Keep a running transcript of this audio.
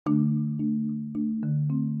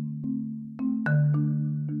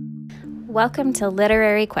Welcome to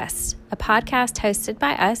Literary Quest, a podcast hosted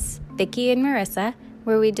by us, Vicki and Marissa,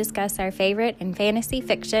 where we discuss our favorite in fantasy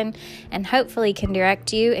fiction and hopefully can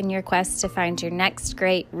direct you in your quest to find your next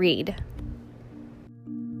great read.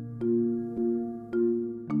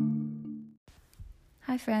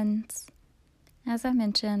 Hi friends. As I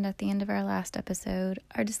mentioned at the end of our last episode,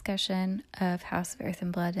 our discussion of House of Earth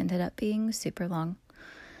and Blood ended up being super long.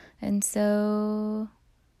 And so,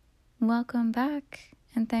 welcome back.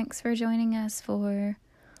 And thanks for joining us for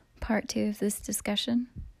part 2 of this discussion.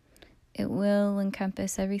 It will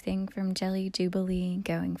encompass everything from Jelly Jubilee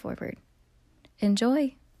going forward.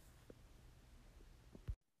 Enjoy!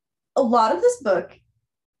 A lot of this book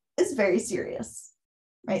is very serious,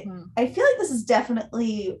 right? Mm-hmm. I feel like this is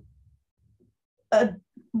definitely a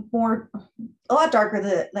lot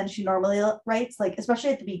darker than she normally writes, like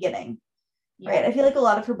especially at the beginning, right? I feel like a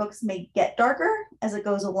lot of her books may get darker as it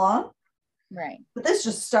goes along. Right. But this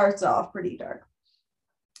just starts off pretty dark.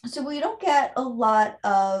 So we don't get a lot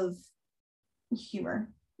of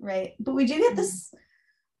humor, right? But we do get this,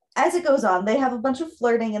 as it goes on, they have a bunch of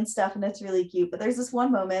flirting and stuff, and it's really cute. But there's this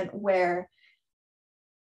one moment where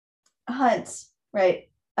Hunt, right,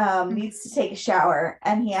 needs to take a shower,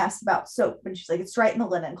 and he asks about soap. And she's like, it's right in the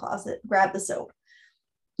linen closet. Grab the soap.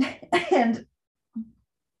 And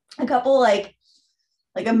a couple, like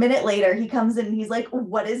a minute later, he comes in and he's like,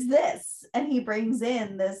 what is this? And he brings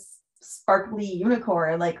in this sparkly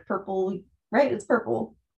unicorn, like purple, right? It's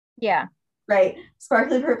purple. Yeah. Right.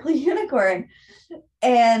 Sparkly purple unicorn.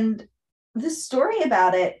 And the story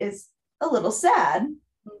about it is a little sad,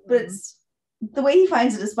 but it's the way he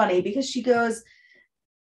finds it is funny because she goes,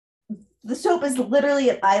 the soap is literally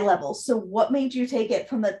at eye level. So what made you take it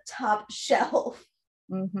from the top shelf?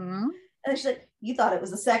 Mm-hmm. And she's like, you thought it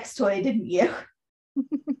was a sex toy, didn't you?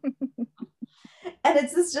 And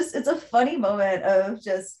it's a funny moment of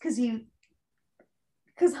just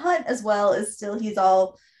because Hunt as well is still, he's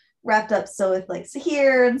all wrapped up so with like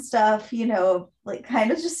Sahir and stuff, you know, like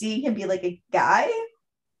kind of just seeing him be like a guy,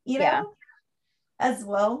 you know, as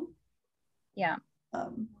well. Yeah.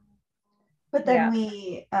 But then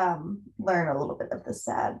we learn a little bit of the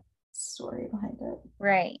sad story behind it.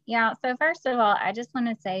 Right. Yeah. So first of all, I just want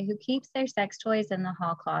to say, who keeps their sex toys in the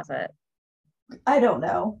hall closet? I don't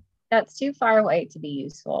know. That's too far away to be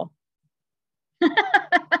useful. Right?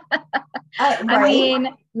 I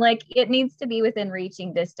mean, like it needs to be within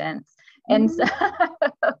reaching distance. And so,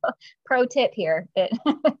 pro tip here, the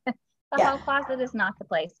hall closet is not the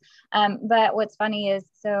place. But what's funny is,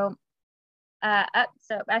 so at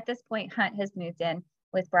this point, Hunt has moved in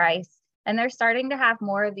with Bryce, and they're starting to have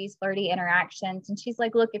more of these flirty interactions. And she's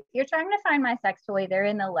like, look, if you're trying to find my sex toy, they're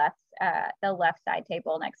in the left side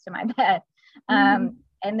table next to my bed.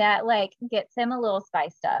 And that like gets him a little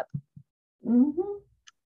spiced up.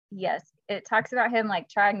 Yes, it talks about him like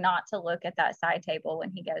trying not to look at that side table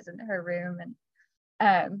when he goes into her room.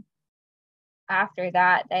 And after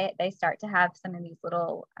that, they start to have some of these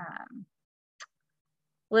little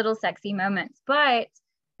sexy moments. But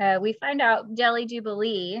we find out Jelly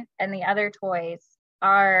Jubilee and the other toys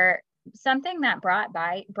are something that brought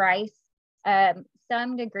by Bryce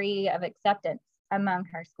some degree of acceptance among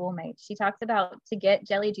her schoolmates. She talks about to get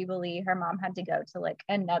Jelly Jubilee, her mom had to go to like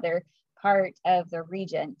another part of the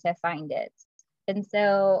region to find it. And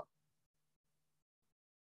so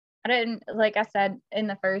I didn't, like I said in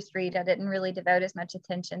the first read, I didn't really devote as much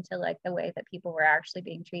attention to like the way that people were actually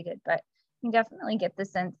being treated, but you definitely get the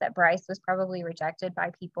sense that Bryce was probably rejected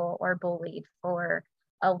by people or bullied for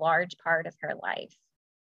a large part of her life.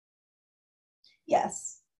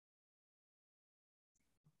 Yes.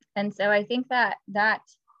 And so I think that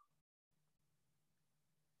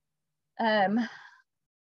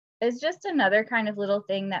is just another kind of little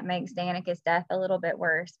thing that makes Danica's death a little bit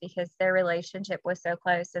worse, because their relationship was so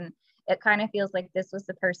close, and it kind of feels like this was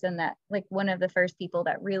the person that, like, one of the first people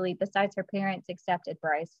that really, besides her parents, accepted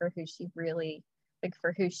Bryce for who she really, like,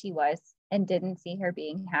 for who she was, and didn't see her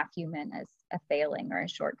being half human as a failing or a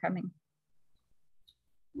shortcoming.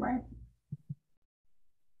 Right.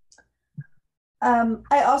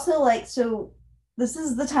 I also like, so this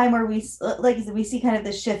is the time where we see kind of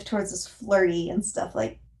the shift towards this flirty and stuff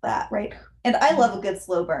like that, right? And I love a good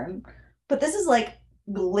slow burn, but this is like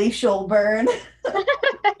glacial burn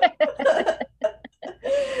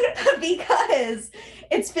because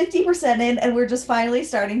it's 50% in and we're just finally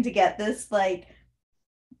starting to get this like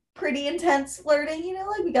pretty intense flirting, you know,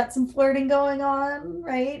 like we got some flirting going on,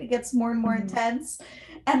 right? It gets more and more intense,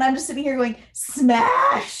 and I'm just sitting here going,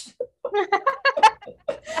 smashed.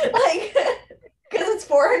 Like because it's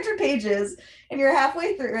 400 pages and you're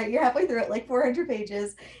halfway through it. You're halfway through it, like 400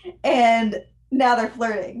 pages, and now they're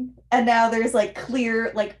flirting, and now there's like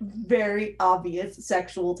clear, like very obvious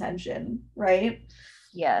sexual tension, right?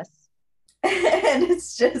 Yes. And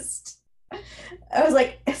it's just, I was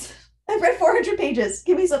like, I've read 400 pages.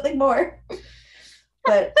 Give me something more.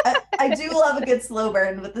 But I do love a good slow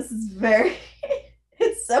burn, but this is very,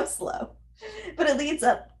 it's so slow. But it leads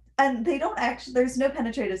up, and they don't actually, there's no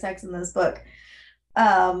penetrative sex in this book.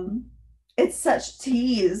 It's such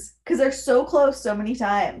tease because they're so close so many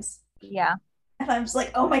times. Yeah. And I'm just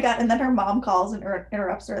like, oh my God. And then her mom calls and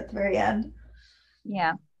interrupts her at the very end.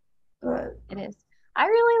 Yeah. But it is. I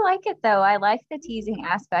really like it though. I like the teasing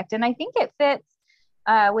aspect, and I think it fits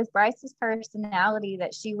with Bryce's personality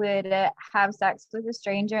that she would have sex with a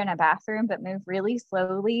stranger in a bathroom, but move really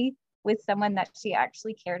slowly with someone that she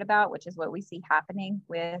actually cared about, which is what we see happening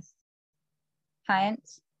with Hunt.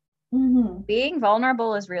 mm-hmm. Being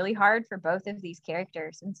vulnerable is really hard for both of these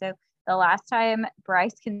characters. And so the last time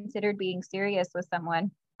Bryce considered being serious with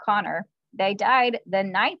someone, Connor, they died the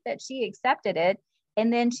night that she accepted it.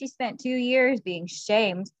 And then she spent 2 years being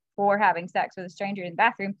shamed for having sex with a stranger in the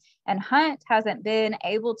bathroom. And Hunt hasn't been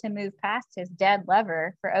able to move past his dead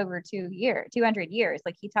lover for over 200 years.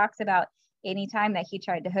 Like, he talks about anytime that he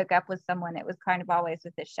tried to hook up with someone, it was kind of always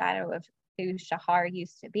with the shadow of who Shahar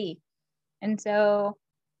used to be. And so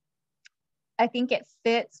I think it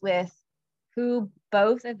fits with who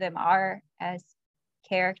both of them are as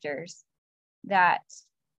characters, that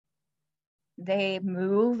they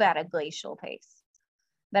move at a glacial pace.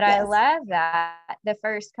 But yes. I love that the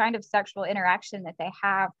first kind of sexual interaction that they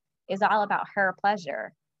have is all about her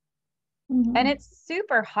pleasure. Mm-hmm. And it's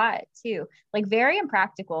super hot too, like very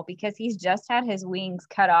impractical, because he's just had his wings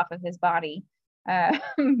cut off of his body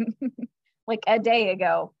like a day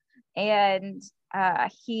ago. And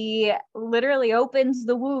he literally opens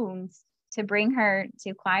the wounds to bring her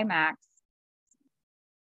to climax.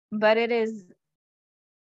 But it is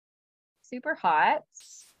super hot.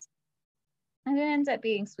 And it ends up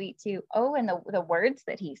being sweet too. Oh, and the words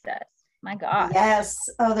that he says. My God. Yes.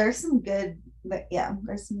 Oh, there's some good,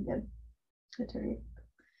 there's some good to read.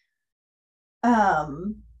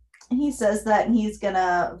 He says that he's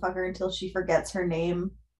gonna fuck her until she forgets her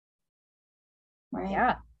name. Right?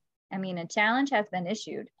 Yeah. I mean, a challenge has been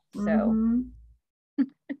issued. So mm-hmm.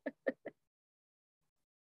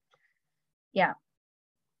 Yeah.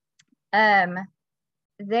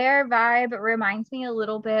 Their vibe reminds me a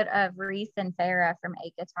little bit of Rhys and Feyre from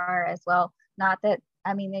ACOTAR as well. Not that,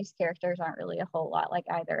 I mean, these characters aren't really a whole lot like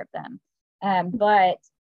either of them. But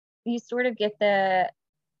you sort of get the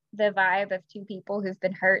vibe of two people who've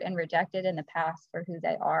been hurt and rejected in the past for who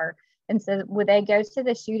they are. And so when they go to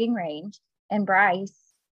the shooting range, and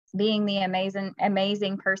Bryce, being the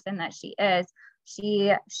amazing person that she is,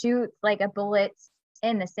 she shoots like a bullet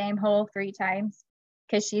in the same hole 3 times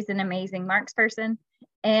because she's an amazing marks person.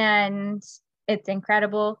 And it's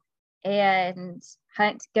incredible. And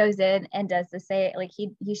Hunt goes in and does the same, like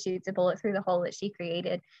he shoots a bullet through the hole that she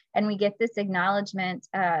created. And we get this acknowledgement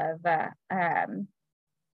of and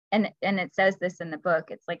it says this in the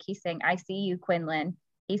book. It's like he's saying, "I see you, Quinlan,"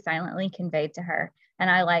 he silently conveyed to her. And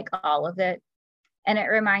I like all of it. And it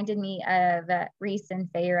reminded me of Rhys and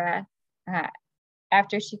Feyre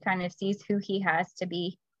after she kind of sees who he has to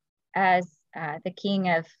be as the king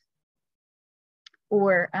of,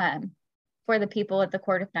 or for the people at the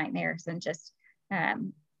Court of Nightmares, and just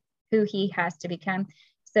who he has to become.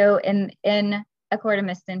 So in A Court of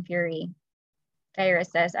Mist and Fury, Feyre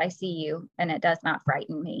says, "I see you, and it does not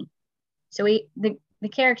frighten me." So the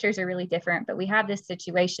characters are really different, but we have this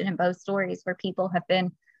situation in both stories where people have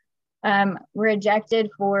been rejected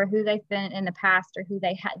for who they've been in the past, or who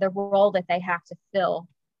they had, the role that they have to fill,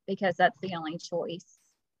 because that's the only choice.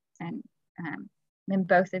 And in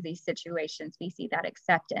both of these situations, we see that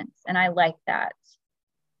acceptance, and I like that.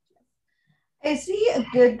 I see a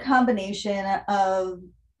good combination of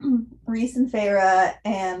Rhys and Feyre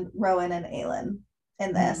and Rowan and Aelin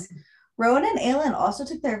in this. Mm-hmm. Rowan and Aelin also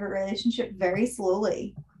took their relationship very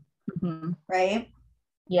slowly, mm-hmm. right?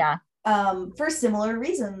 Yeah. For similar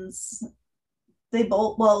reasons. They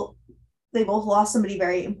both lost somebody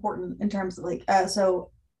very important in terms of like,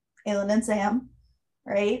 so Aelin and Sam,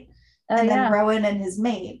 right? And then Rowan and his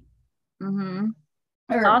mate. Mm-hmm.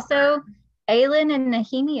 Also, Aelin and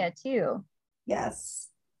Nehemia too. Yes.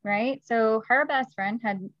 Right? So her best friend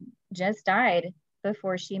had just died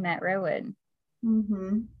before she met Rowan.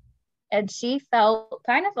 Mm-hmm. And she felt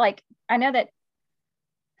kind of like, I don't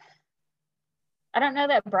know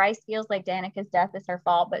that Bryce feels like Danica's death is her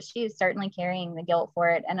fault, but she is certainly carrying the guilt for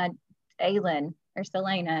it. And Aelin, or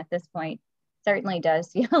Selena at this point, certainly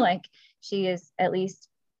does feel like she is at least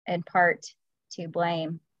in part to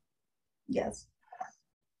blame. Yes.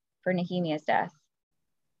 For Nehemiah's death.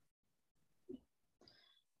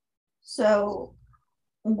 So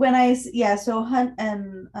so Hunt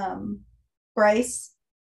and Bryce,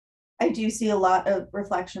 I do see a lot of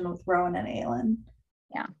reflection with Rowan and Aelin.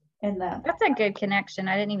 Yeah. In that. That's a good connection.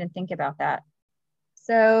 I didn't even think about that.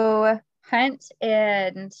 So Hunt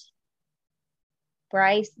and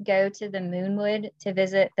Bryce go to the Moonwood to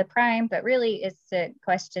visit the Prime, but really it's to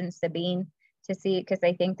question Sabine to see, because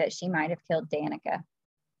they think that she might have killed Danica.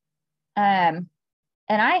 And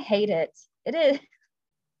I hate it. It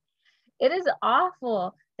is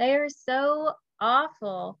awful. They are so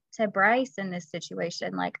awful to Bryce in this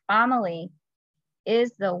situation. Like, Amelie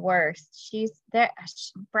is the worst. She's there.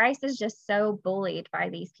 Bryce is just so bullied by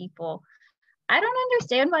these people. I don't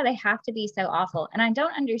understand why they have to be so awful. And I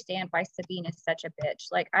don't understand why Sabine is such a bitch.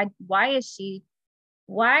 Like, why is she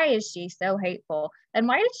so hateful? And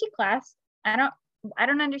why did she clash? I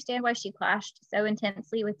don't understand why she clashed so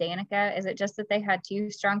intensely with Danica. Is it just that they had two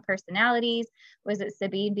strong personalities? Was it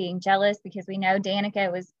Sabine being jealous because we know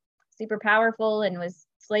Danica was super powerful and was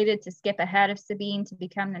slated to skip ahead of Sabine to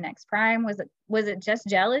become the next Prime? Was it just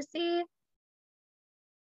jealousy?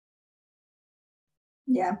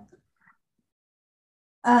 Yeah.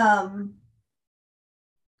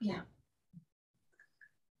 Yeah.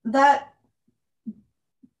 That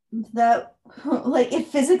like, it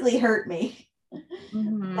physically hurt me.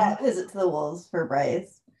 Mm-hmm. That visit to the wolves for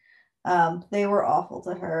Bryce. They were awful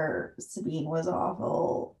to her. Sabine was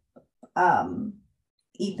awful.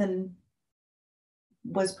 Ethan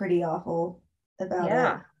was pretty awful about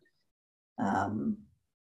it.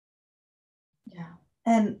 Yeah.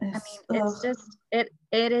 And I mean, it's just it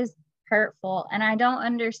is hurtful, and I don't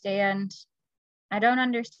understand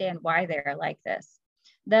why they're like this.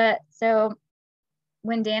 So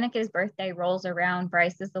when Danica's birthday rolls around,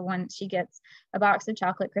 Bryce is the one, she gets a box of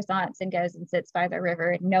chocolate croissants and goes and sits by the river,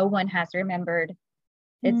 and no one has remembered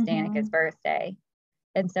it's Danica's birthday.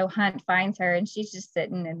 And so Hunt finds her, and she's just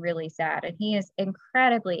sitting and really sad, and he is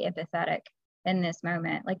incredibly empathetic in this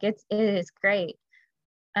moment. Like, it is great.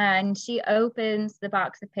 And she opens the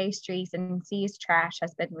box of pastries and sees trash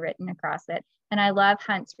has been written across it. And I love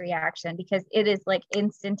Hunt's reaction because it is like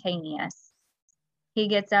instantaneous. He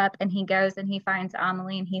gets up and he goes and he finds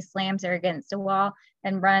Amelie and he slams her against a wall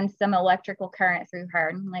and runs some electrical current through her.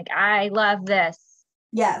 And I'm like, I love this.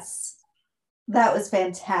 Yes. That was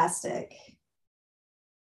fantastic.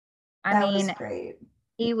 That was great.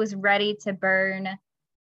 He was ready to burn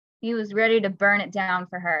it down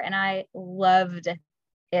for her. And I loved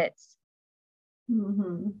it.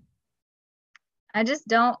 Mm-hmm. I just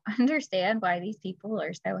don't understand why these people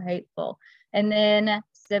are so hateful. And then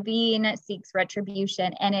Sabine seeks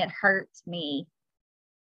retribution, and it hurt me.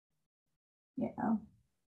 Yeah.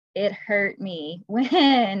 It hurt me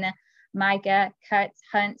when Micah cuts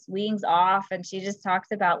Hunt's wings off, and she just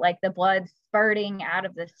talks about like the blood spurting out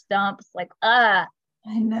of the stumps. Like, I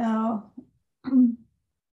know.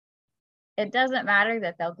 It doesn't matter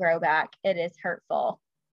that they'll grow back. It is hurtful.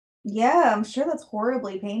 Yeah, I'm sure that's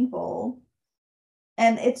horribly painful.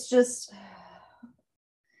 And it's just,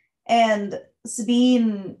 and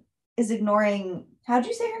Sabine is ignoring, how'd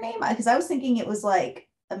you say her name? Because I was thinking it was like,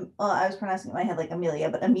 I was pronouncing it in my head like Amelia,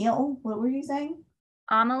 but Emile, what were you saying?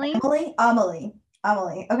 Amelie. Okay.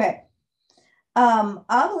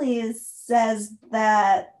 Amelie says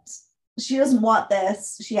that she doesn't want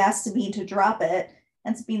this. She asks Sabine to drop it,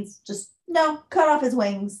 and Sabine's just, no, cut off his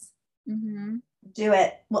wings. Mm-hmm. Do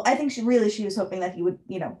it. Well, I think she was hoping that he would,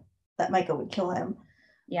 that Micah would kill him.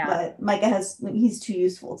 Yeah. But Micah he's too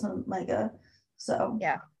useful to Micah. So.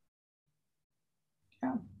 Yeah.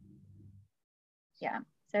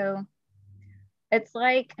 So it's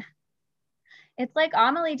like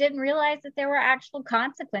Amelie didn't realize that there were actual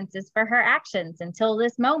consequences for her actions until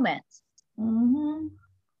this moment. Mm-hmm.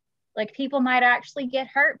 Like, people might actually get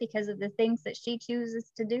hurt because of the things that she chooses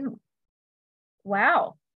to do.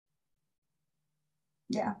 Wow.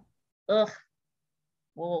 Yeah. Ugh.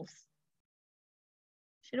 Wolves.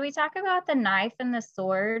 Should we talk about the knife and the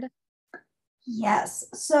sword? Yes.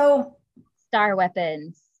 So, star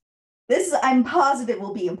weapons. I'm positive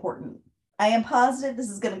will be important. I am positive this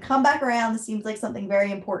is going to come back around. This seems like something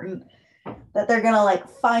very important, that they're going to like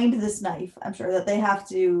find this knife. I'm sure that they have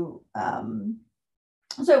to.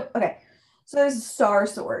 So there's a star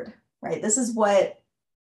sword, right? This is what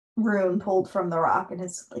Rune pulled from the rock in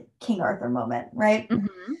his like King Arthur moment, right?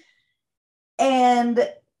 Mm-hmm. And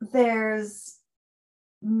there's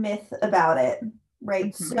myth about it, right?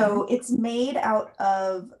 Mm-hmm. So it's made out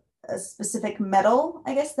of a specific metal,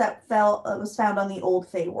 I guess, that was found on the old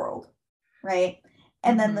Fae world, right?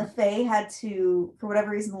 And then the Fae had to, for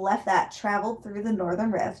whatever reason, left that, traveled through the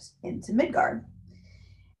Northern Rift into Midgard.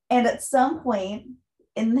 And at some point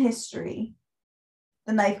in history,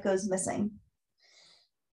 the knife goes missing.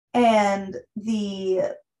 And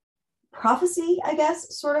the prophecy, I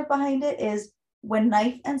guess, sort of behind it is when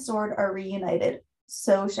knife and sword are reunited,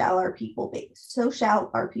 so shall our people be. So shall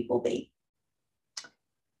our people be.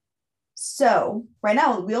 So right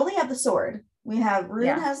now we only have the sword. We have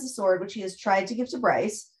Rune has the sword, which he has tried to give to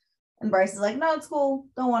Bryce. And Bryce is like, no, it's cool.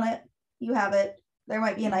 Don't want it. You have it. There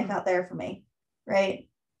might be a knife out there for me. Right?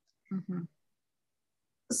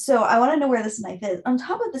 So I want to know where this knife is. On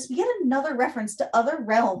top of this, we get another reference to other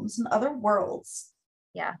realms and other worlds.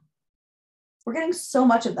 Yeah. We're getting so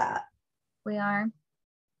much of that. We are.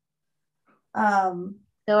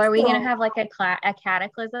 So are we going to have like a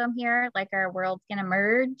cataclysm here? Like our world's going to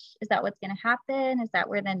merge? Is that what's going to happen? Is that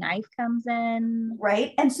where the knife comes in?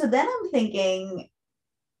 Right. And so then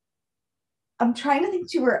I'm trying to think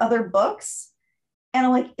to her other books. And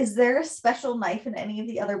I'm like, is there a special knife in any of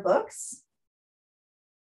the other books?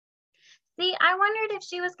 See, I wondered if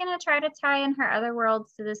she was going to try to tie in her other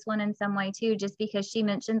worlds to this one in some way too, just because she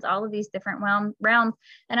mentions all of these different realms.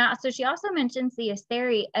 And so she also mentions the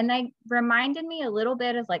Asteri, and they reminded me a little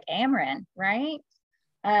bit of like Amren, right?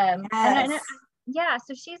 Yes. Yeah,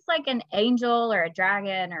 so she's like an angel or a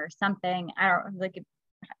dragon or something. I don't like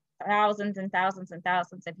thousands and thousands and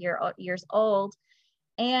thousands of years old,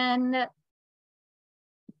 and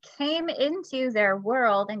came into their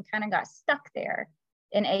world and kind of got stuck there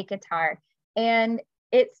in ACOTAR. And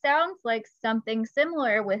it sounds like something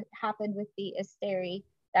similar happened with the Asteri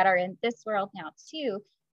that are in this world now too.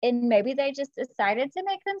 And maybe they just decided to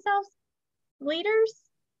make themselves leaders.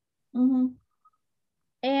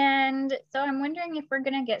 And so I'm wondering if we're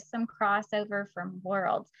going to get some crossover from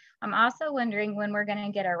worlds. I'm also wondering when we're going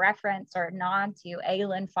to get a reference or a nod to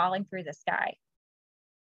Aelin falling through the sky.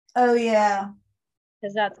 Oh, yeah.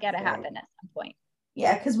 Because that's got to happen at some point.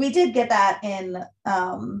 Yeah, because we did get that in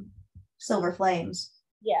Silver Flames.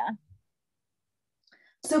 Yeah.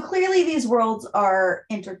 So clearly these worlds are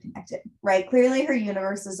interconnected, right? Clearly her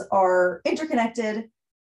universes are interconnected.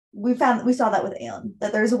 We saw that with Aelin,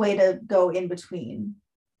 that there's a way to go in between.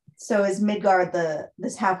 So is Midgard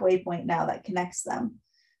this halfway point now that connects them,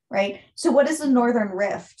 right? So what is the Northern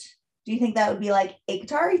Rift? Do you think that would be like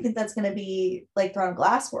ACOTAR? Or you think that's going to be like Throne of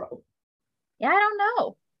Glass world? Yeah, I don't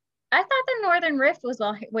know. I thought the Northern Rift was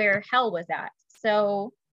where Hell was at.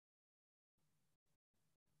 So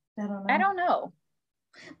I don't know.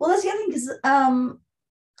 Well, that's the other thing, because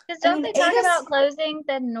don't they talk about closing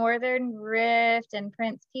the Northern Rift and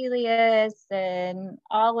Prince Peleus and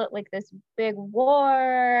all of like this big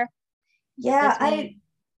war? Yeah,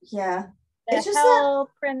 it's just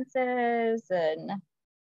Hell princes, and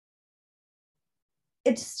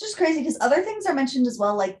it's just crazy because other things are mentioned as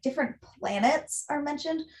well, like different planets are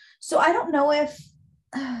mentioned. So I don't know if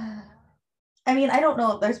I don't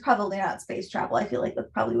know if there's probably not space travel. I feel like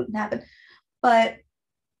that probably wouldn't happen, but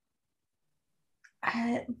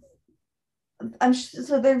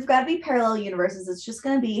so there's got to be parallel universes. It's just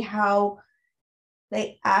going to be how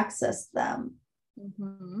they access them.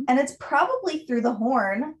 And it's probably through the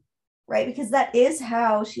horn, right? Because that is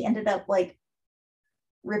how she ended up like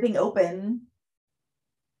ripping open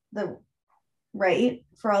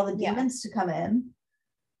for all the demons to come in.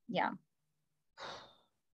 Yeah.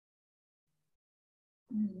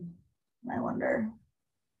 I wonder.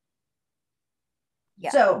 Yeah.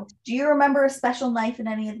 So, do you remember a special knife in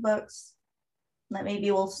any of the books that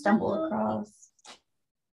maybe we'll stumble across?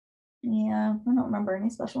 Yeah, I don't remember any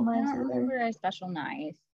special knives. I don't remember a special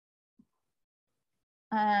knife.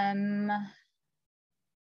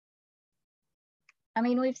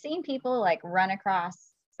 We've seen people like run across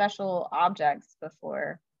special objects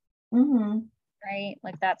before. Right?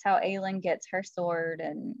 Like that's how Aelin gets her sword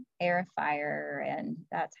and Airfire, and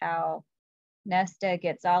that's how Nesta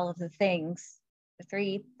gets all of the things, the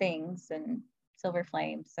 3 things in Silver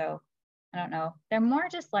Flame. So I don't know. They're more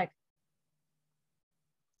just like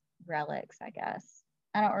relics, I guess.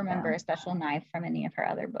 I don't remember a special knife from any of her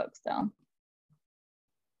other books though.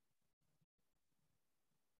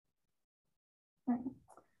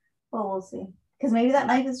 Well, we'll see. Because maybe that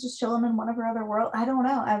knife is just chilling in one of her other worlds. I don't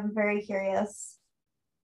know. I'm very curious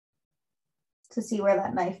to see where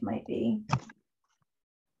that knife might be.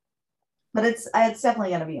 But it's definitely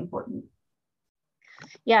going to be important.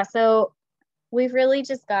 Yeah, so we've really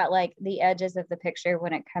just got like the edges of the picture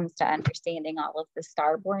when it comes to understanding all of the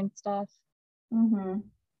Starborn stuff. We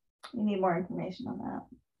need more information on that.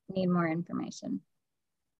 Need more information.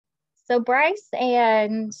 So Bryce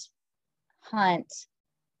and Hunt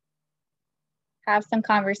have some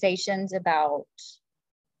conversations about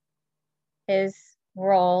his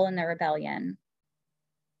role in the rebellion.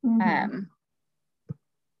 Do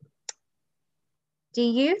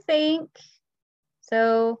you think,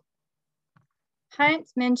 so Hunt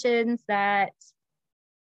mentions that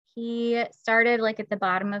he started like at the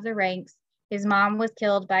bottom of the ranks. His mom was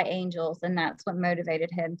killed by angels, and that's what motivated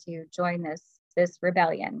him to join this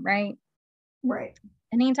rebellion, right? Right.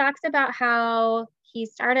 And he talks about how he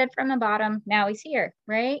started from the bottom, now he's here,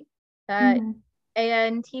 right?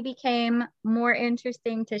 And he became more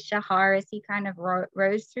interesting to Shahar as he kind of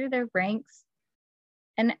rose through the ranks.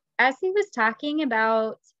 And as he was talking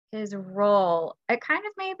about his role, it kind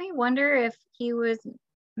of made me wonder if he was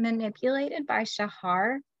manipulated by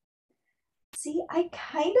Shahar. See, I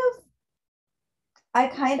kind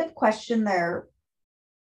of question their,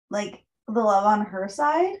 like, the love on her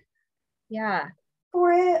side. Yeah.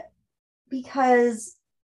 For it, because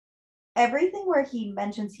everything where he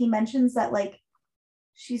mentions that, like,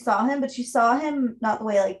 she saw him, but she saw him not the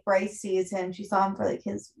way like Bryce sees him. She saw him for like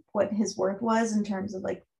what his worth was in terms of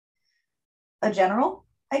like a general,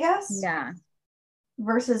 I guess. Yeah.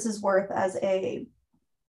 Versus his worth as a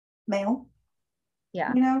male.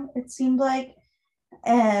 Yeah. You know, it seemed like.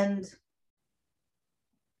 And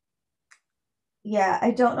yeah,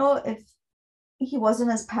 I don't know if he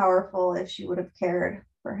wasn't as powerful if she would have cared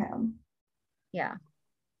for him. Yeah.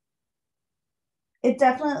 He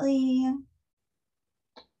definitely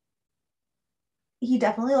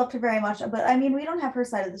loved her very much. But I mean, we don't have her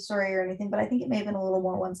side of the story or anything, but I think it may have been a little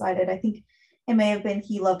more one-sided. I think it may have been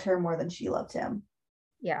he loved her more than she loved him.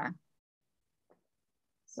 Yeah.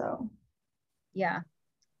 So. Yeah.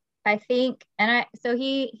 I think, so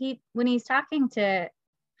he when he's talking to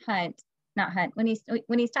when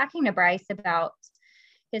he's talking to Bryce about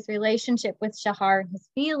his relationship with Shahar, his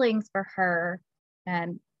feelings for her,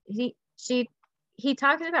 and he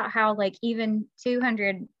talks about how like even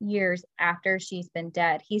 200 years after she's been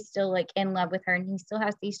dead, he's still like in love with her and he still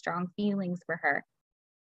has these strong feelings for her.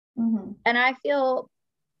 And I feel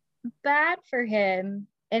bad for him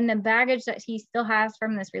and the baggage that he still has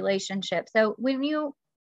from this relationship. So when you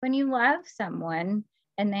love someone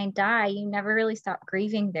and they die, you never really stop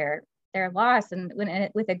grieving their loss. And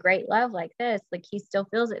with a great love like this, like he still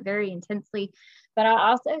feels it very intensely. But I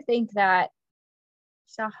also think that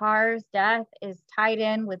Shahar's death is tied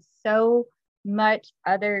in with so much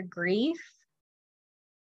other grief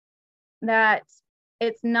that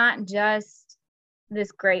it's not just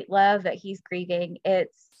this great love that he's grieving.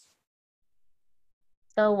 It's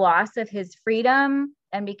the loss of his freedom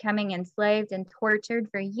and becoming enslaved and tortured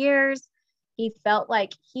for years. He felt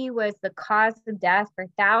like he was the cause of death for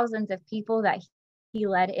thousands of people that he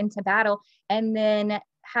led into battle, and then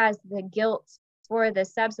has the guilt for the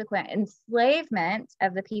subsequent enslavement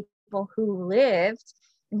of the people who lived.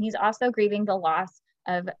 And he's also grieving the loss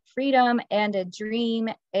of freedom and a dream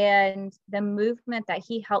and the movement that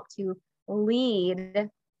he helped to lead.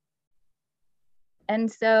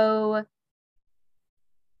 And so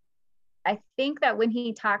I think that when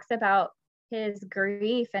he talks about his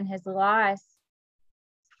grief and his loss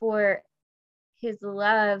for his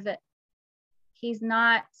love, he's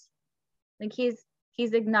not like he's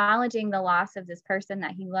acknowledging the loss of this person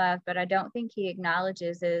that he loved, but I don't think he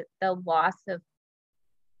acknowledges the loss of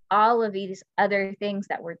all of these other things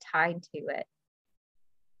that were tied to it.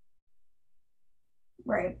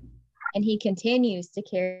 Right. And he continues to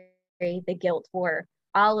carry the guilt for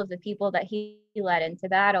all of the people that he led into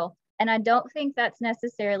battle. And I don't think that's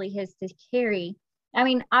necessarily his to carry. I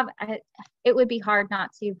mean, it would be hard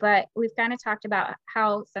not to, but we've kind of talked about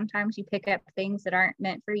how sometimes you pick up things that aren't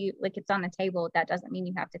meant for you. Like it's on the table. That doesn't mean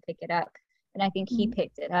you have to pick it up. And I think he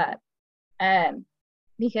picked it up.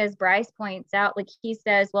 Because Bryce points out, like he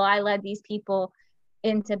says, well, I led these people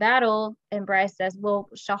into battle. And Bryce says, well,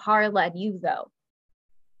 Shahar led you though.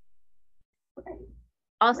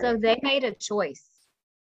 Also, they made a choice.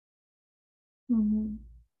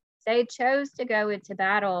 They chose to go into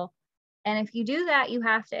battle. And if you do that, you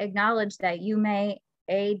have to acknowledge that you may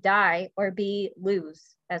A, die, or B,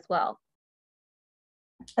 lose as well.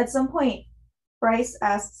 At some point, Bryce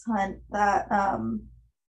asks Hunt that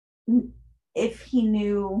if he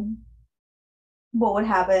knew what would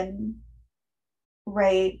happen,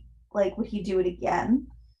 right? Like, would he do it again?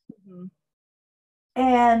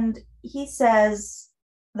 And he says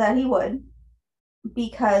that he would,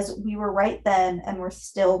 because we were right then and we're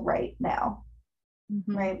still right now.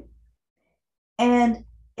 Right? And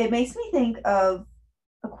it makes me think of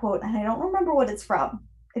a quote, and I don't remember what it's from.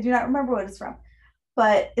 I do not remember what it's from,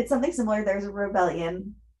 but it's something similar. There's a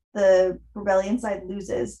rebellion the rebellion side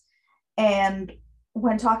loses. And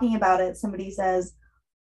when talking about it, somebody says,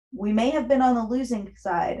 we may have been on the losing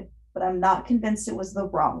side, but I'm not convinced it was the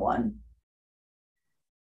wrong one.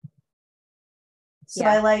 So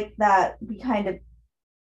I like that we kind of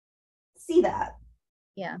see that.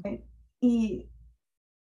 Yeah. Right?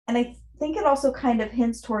 And I think it also kind of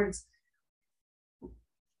hints towards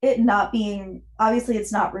it not being, obviously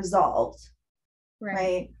it's not resolved,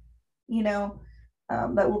 right? You know,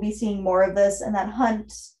 that we'll be seeing more of this. And that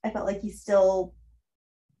Hunt, I felt like he still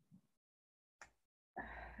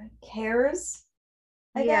cares,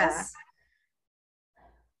 I guess.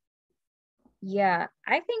 Yeah,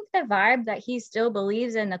 I think the vibe that he still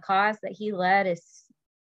believes in the cause that he led is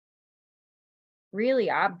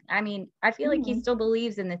really I mean, I feel like he still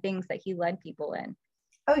believes in the things that he led people in.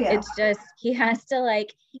 Oh yeah. It's just he has to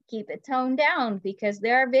like keep it toned down because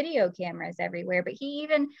there are video cameras everywhere. But he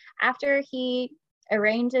even after he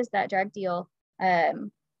arranges that drug deal,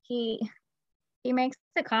 he makes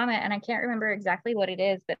a comment, and I can't remember exactly what it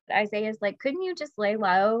is, but Isaiah's like, couldn't you just lay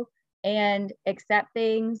low and accept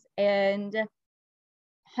things? And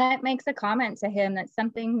Hunt makes a comment to him that's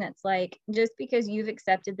something that's like, just because you've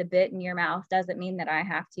accepted the bit in your mouth doesn't mean that I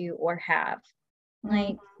have to or have.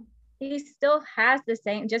 Like, he still has the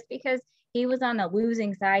same, just because he was on the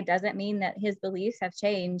losing side doesn't mean that his beliefs have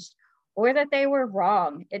changed or that they were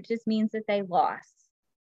wrong. It just means that they lost.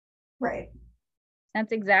 Right.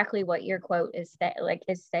 That's exactly what your quote is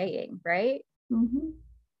saying, right? Mm-hmm.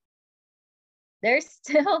 There's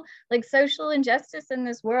still like social injustice in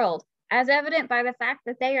this world, as evident by the fact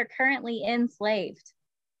that they are currently enslaved.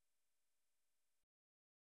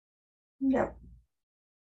 Yep.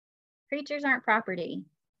 Creatures aren't property.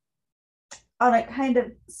 On a kind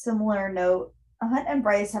of similar note, Hunt and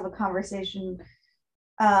Bryce have a conversation.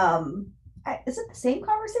 Is it the same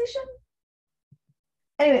conversation?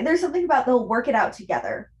 Anyway, there's something about they'll work it out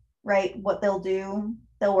together, right? What they'll do,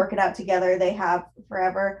 they'll work it out together. They have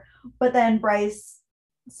forever. But then Bryce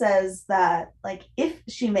says that, like, if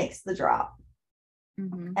she makes the drop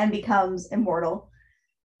and becomes immortal,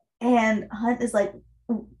 and Hunt is like,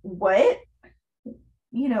 what?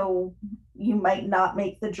 You know, you might not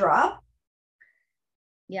make the drop.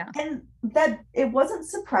 Yeah. And that it wasn't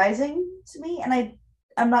surprising to me. And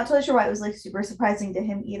I'm not totally sure why it was like super surprising to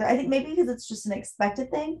him either. I think maybe because it's just an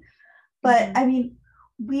expected thing. But I mean,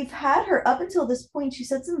 we've had her up until this point. She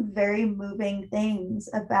said some very moving things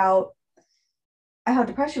about how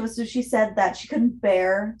depressed she was. So she said that she couldn't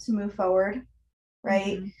bear to move forward,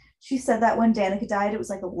 right? She said that when Danica died, it was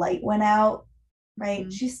like a light went out,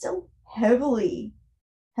 right? She's still heavily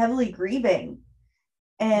grieving.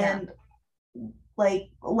 And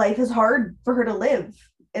like life is hard for her to live.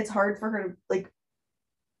 It's hard for her to like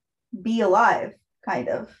be alive, kind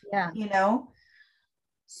of. Yeah. You know?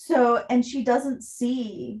 So, and she doesn't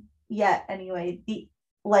see yet, anyway, the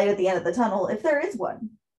light at the end of the tunnel, if there is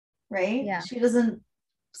one, right? Yeah. She doesn't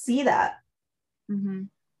see that.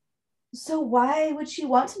 So why would she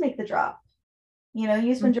want to make the drop? You know,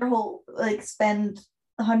 you spend your whole, like, spend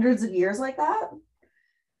hundreds of years like that,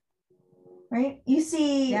 right? You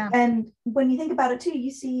see, and when you think about it too,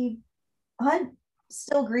 you see Hunt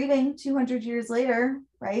still grieving 200 years later,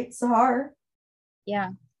 right? Sahar. Yeah.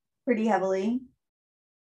 Pretty heavily.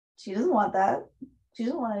 She doesn't want that. She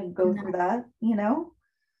doesn't want to go through that, you know?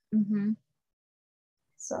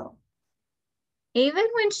 So. Even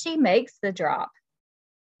when she makes the drop.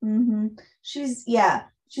 She's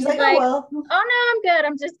like, oh, well. Oh, no, I'm good.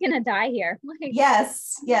 I'm just going to die here. Like,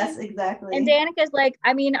 yes, exactly. And Danica's like,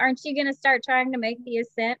 I mean, aren't you going to start trying to make the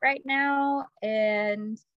ascent right now?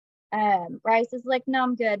 And Bryce is like, no,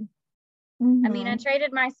 I'm good. I mean, I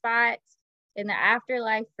traded my spot in the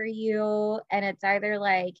afterlife for you, and it's either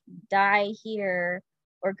like die here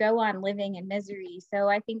or go on living in misery. So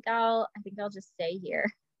I think I'll just stay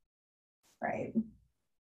here. Right.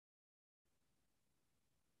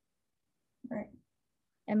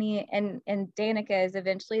 I mean, and Danica is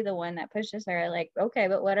eventually the one that pushes her, like, okay,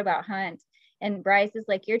 but what about Hunt? And Bryce is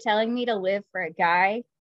like, you're telling me to live for a guy,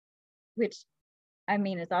 which, I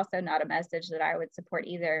mean, is also not a message that I would support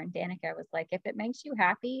either. And Danica was like, if it makes you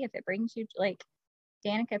happy, if it brings you, like,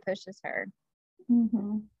 Danica pushes her.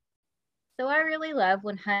 So I really love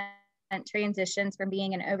when Hunt transitions from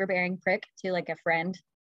being an overbearing prick to like a friend.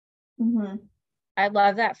 I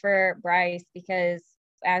love that for Bryce because,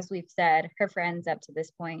 as we've said, her friends up to this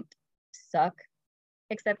point suck,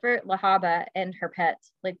 except for Lahaba and her pet.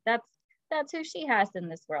 Like that's who she has in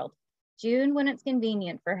this world. June when it's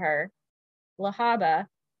convenient for her, Lahaba,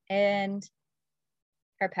 and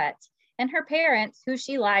her pet. and her parents, who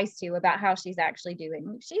she lies to about how she's actually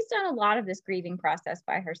doing. She's done a lot of this grieving process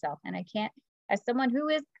by herself. And I can't, as someone who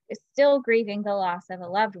is still grieving the loss of a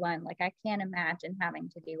loved one, like I can't imagine having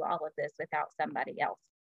to do all of this without somebody else.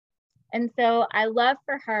 And so I love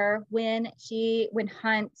for her when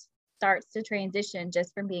Hunt starts to transition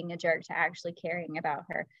just from being a jerk to actually caring about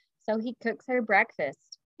her. So he cooks her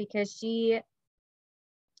breakfast because she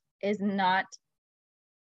is not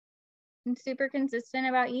super consistent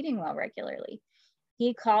about eating well regularly.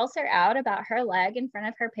 He calls her out about her leg in front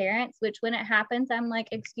of her parents, which when it happens, I'm like,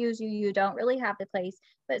 excuse you, you don't really have the place.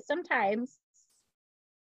 But sometimes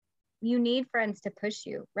you need friends to push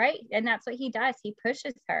you, right? And that's what he does. He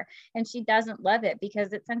pushes her, and she doesn't love it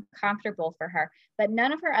because it's uncomfortable for her. But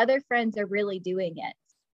none of her other friends are really doing it.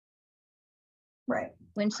 Right.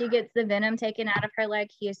 When she gets the venom taken out of her leg,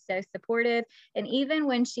 he is so supportive. And even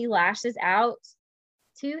when she lashes out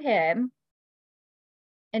to him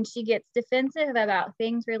and she gets defensive about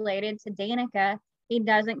things related to Danica, he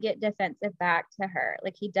doesn't get defensive back to her.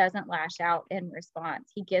 Like, he doesn't lash out in response.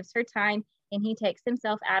 He gives her time, and he takes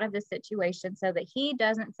himself out of the situation so that he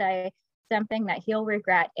doesn't say something that he'll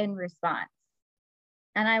regret in response.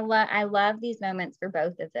 And I love these moments for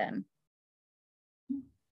both of them.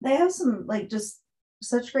 They have some, like, just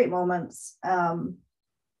such great moments,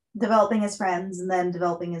 developing as friends and then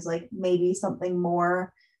developing as, like, maybe something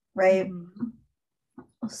more, right? Mm-hmm.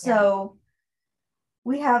 So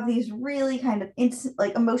we have these really kind of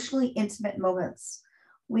emotionally intimate moments.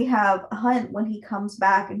 We have Hunt when he comes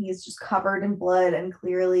back and he's just covered in blood and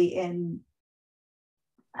clearly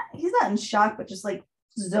he's not in shock, but just like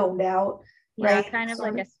zoned out. Yeah, right? Kind of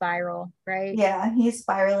like a spiral, right? Yeah, he's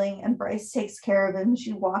spiraling, and Bryce takes care of him.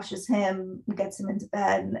 She washes him, gets him into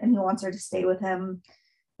bed, and he wants her to stay with him,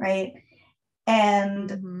 right?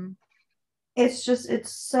 And it's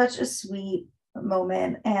such a sweet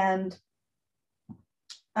moment. And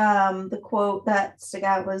the quote that stuck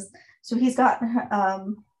out was, so he's got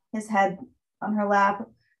his head on her lap,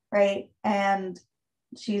 right? And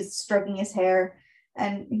she's stroking his hair,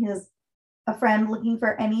 and he has a friend looking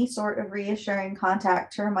for any sort of reassuring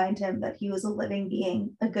contact to remind him that he was a living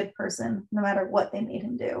being, a good person, no matter what they made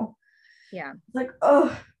him do. Yeah. It's like,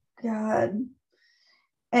 oh God.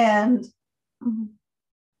 And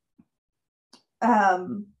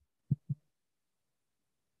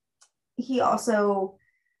he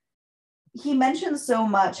mentions so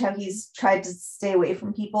much how he's tried to stay away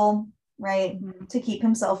from people, right? To keep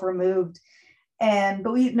himself removed.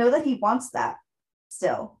 But we know that he wants that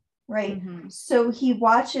still, right? So when he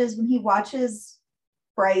watches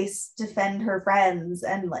Bryce defend her friends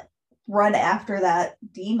and like run after that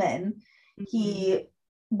demon, he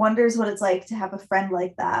wonders what it's like to have a friend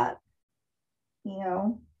like that, you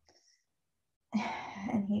know?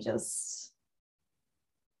 And he just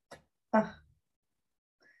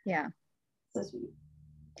yeah, so sweet.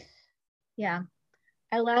 Yeah,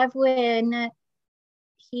 I love when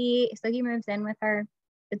he moves in with her.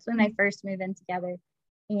 It's when they first move in together,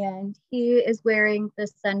 and he is wearing the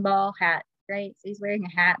sunball hat, right? So he's wearing a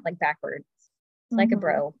hat like backwards, like a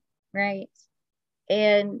bro, right?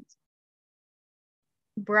 And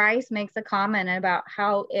Bryce makes a comment about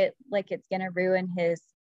how it's gonna ruin his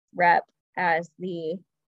rep as the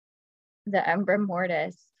Umbra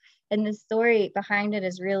Mortis. And the story behind it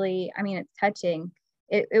is really, I mean, it's touching.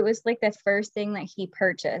 It was like the first thing that he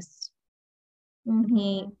purchased.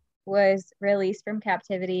 He was released from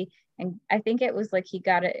captivity, and I think it was like he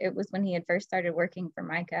got it. It was when he had first started working for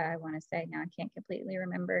Micah, I want to say. Now I can't completely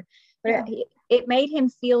remember, but it made him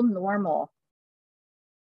feel normal.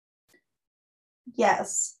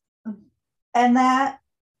 Yes. And that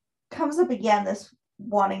comes up again, this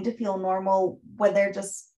wanting to feel normal when they're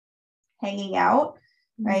just hanging out,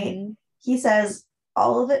 right? He says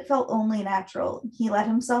all of it felt only natural. He let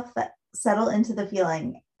himself settle into the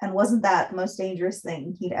feeling, and wasn't that the most dangerous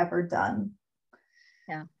thing he'd ever done?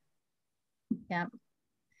 Yeah.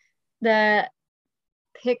 The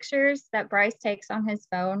pictures that Bryce takes on his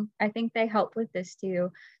phone, I think they help with this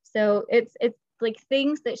too. So it's like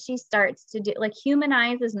things that she starts to do, like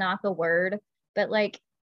humanize is not the word, but like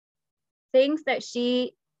things that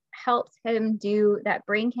she helps him do that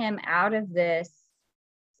bring him out of this.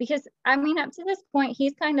 Because I mean, up to this point,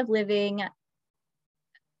 he's kind of living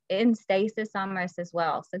in stasis almost as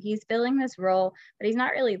well. So he's filling this role, but he's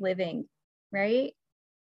not really living, right?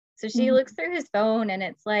 So she looks through his phone, and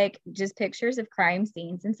it's like just pictures of crime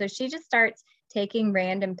scenes. And so she just starts taking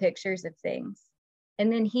random pictures of things.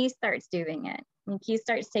 And then he starts doing it. Like he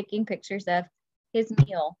starts taking pictures of his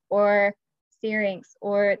meal or Syrinx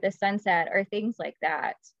or the sunset or things like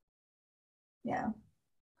that. Yeah.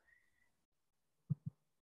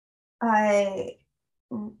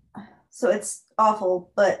 So it's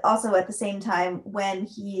awful, but also at the same time, when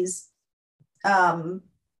he's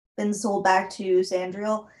been sold back to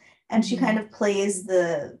Sandriel, and she kind of plays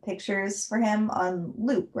the pictures for him on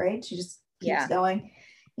loop, right? She just keeps going.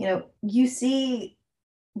 You see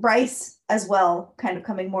Bryce as well, kind of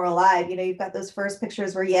coming more alive. You've got those first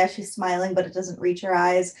pictures where, yeah, she's smiling, but it doesn't reach her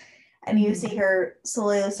eyes. And you see her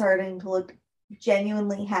slowly starting to look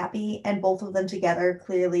genuinely happy, and both of them together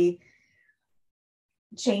clearly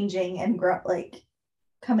changing and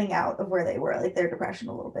coming out of where they were, like their depression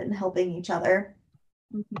a little bit, and helping each other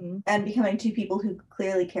and becoming two people who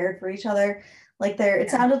clearly cared for each other.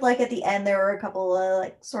 It sounded like at the end there were a couple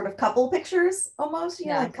of sort of couple pictures almost,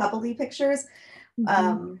 like coupley pictures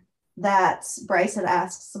that Bryce had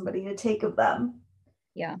asked somebody to take of them.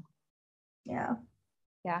 Yeah. Yeah.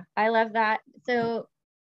 Yeah. I love that. So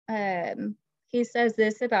he says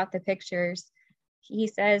this about the pictures. He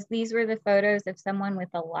says, these were the photos of someone with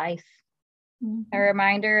a life, a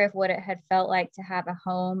reminder of what it had felt like to have a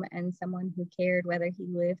home and someone who cared whether he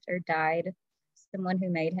lived or died, someone who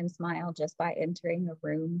made him smile just by entering the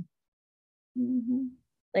room.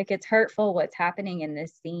 It's hurtful what's happening in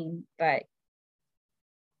this scene, but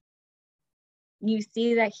you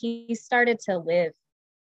see that he started to live.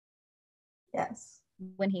 Yes.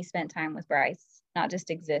 When he spent time with Bryce, not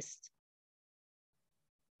just exist.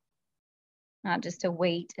 Not just to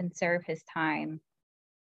wait and serve his time.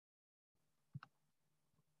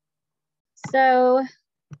 So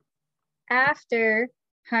after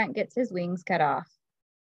Hunt gets his wings cut off,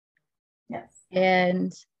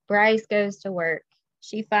 and Bryce goes to work,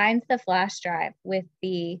 she finds the flash drive with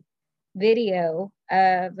the video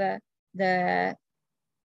of the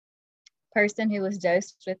person who was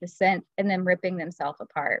dosed with the synth and then ripping themselves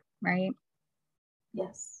apart, right?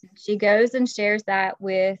 Yes. She goes and shares that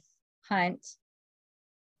with Hunt.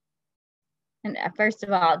 And first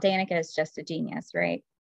of all, Danica is just a genius, right?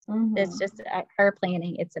 It's just her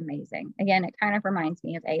planning. It's amazing. Again, it kind of reminds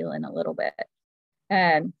me of Aelin a little bit.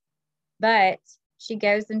 But she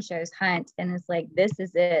goes and shows Hunt and is like, this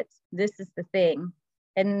is it. This is the thing.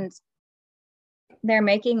 And they're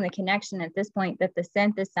making the connection at this point that the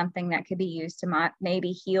synth is something that could be used to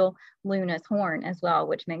maybe heal Luna's horn as well,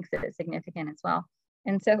 which makes it significant as well.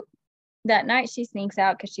 And so that night she sneaks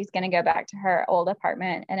out because she's going to go back to her old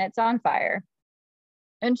apartment and it's on fire.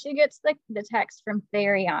 And she gets the text from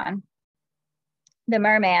Therion, the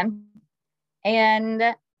merman. And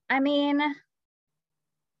I mean,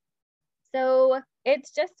 so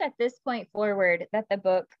it's just at this point forward that the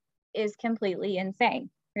book is completely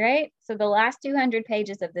insane, right? So the last 200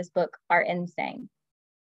 pages of this book are insane.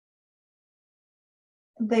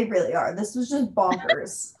 They really are. This was just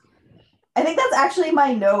bonkers. I think that's actually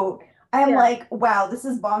my note. I'm like, wow, this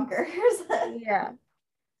is bonkers. Yeah.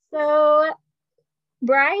 So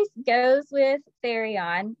Bryce goes with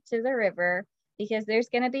Therion to the river because there's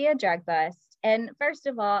going to be a drug bust. And first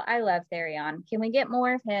of all, I love Therion. Can we get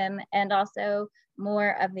more of him and also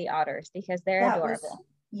more of the otters because they're adorable?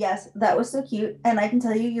 Yes, that was so cute. And I can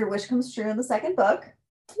tell you your wish comes true in the second book.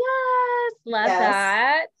 Yes, love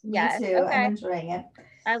that. Me too. Okay. I'm enjoying it.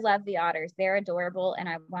 I love the otters. They're adorable and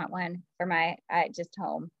I want one for my just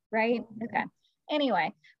home, right? Okay.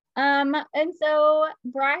 Anyway, and so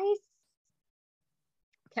Bryce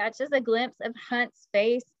catches a glimpse of Hunt's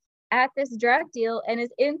face at this drug deal and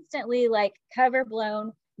is instantly cover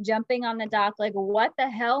blown, jumping on the dock like, what the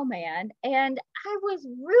hell, man? And I was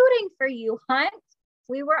rooting for you, Hunt.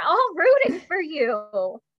 We were all rooting for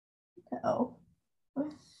you. Oh.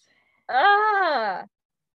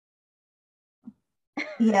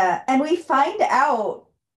 Yeah, and we find out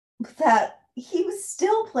that he was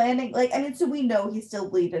still planning, so we know he still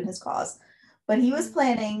believed in his cause, but he was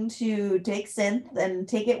planning to take Synth and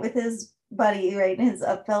take it with his buddy, right, and his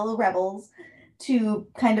fellow rebels to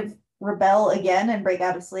kind of rebel again and break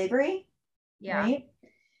out of slavery. Yeah. Right?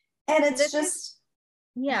 And it's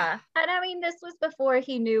yeah. And I mean, this was before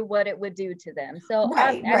he knew what it would do to them. So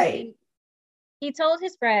right. I mean, he told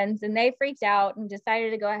his friends and they freaked out and decided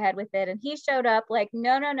to go ahead with it. And he showed up like,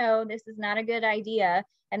 no, this is not a good idea.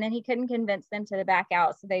 And then he couldn't convince them to back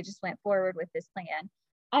out. So they just went forward with this plan.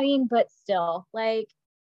 I mean, but still, I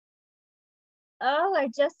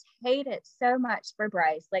just hate it so much for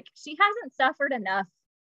Bryce. She hasn't suffered enough.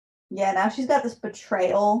 Yeah, now she's got this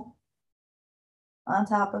betrayal on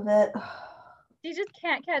top of it. She just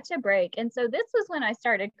can't catch a break. And so this was when I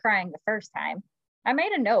started crying the first time. I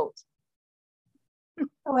made a note.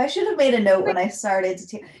 Oh, I should have made a note when I started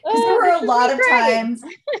to because there were a lot of times.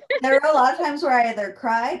 There were a lot of times where I either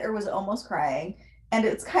cried or was almost crying, And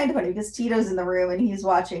it's kind of funny because Tito's in the room and he's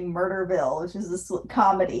watching Murderville, which is this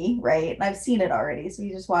comedy, right? And I've seen it already, so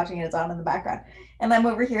he's just watching it. It's on in the background, and I'm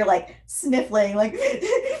over here like sniffling, like,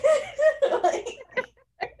 like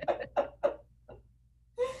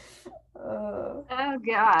oh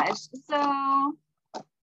gosh. So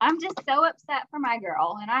I'm just so upset for my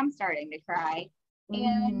girl, and I'm starting to cry.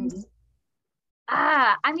 And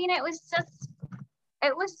I mean, it was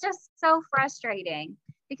just so frustrating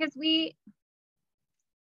because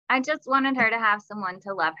I just wanted her to have someone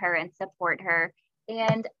to love her and support her.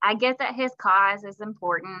 And I get that his cause is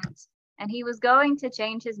important and he was going to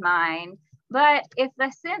change his mind. But if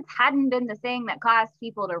the synth hadn't been the thing that caused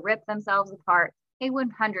people to rip themselves apart, he 100%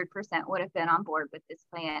 would have been on board with this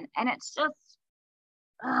plan. And it's just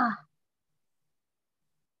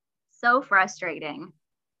so frustrating.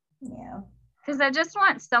 Yeah. Because I just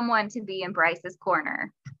want someone to be in Bryce's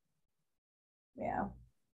corner. Yeah.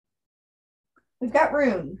 We've got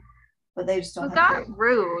Rune, but they just don't We've got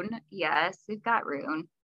Rune. Yes, we've got Rune.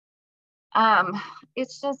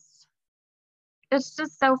 It's just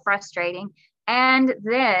so frustrating. And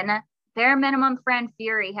then their minimum friend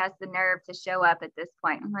Fury has the nerve to show up at this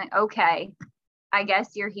point. I'm like, okay, I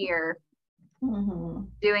guess you're here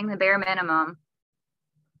doing the bare minimum.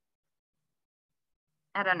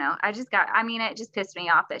 I don't know. It just pissed me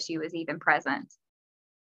off that she was even present.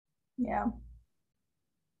 Yeah.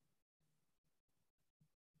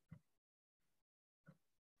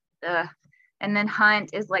 And then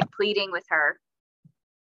Hunt is like pleading with her.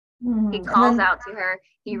 He calls out to her.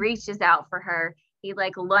 He reaches out for her. He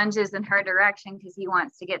like lunges in her direction because he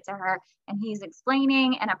wants to get to her. And he's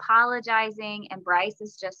explaining and apologizing. And Bryce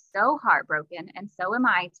is just so heartbroken. And so am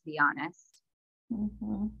I, to be honest.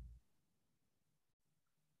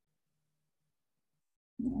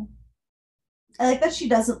 Yeah. I like that she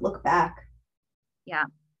doesn't look back. Yeah.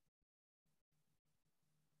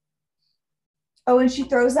 Oh, and she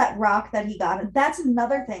throws that rock that he got. That's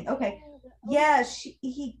another thing. Okay. Yeah,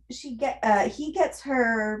 he gets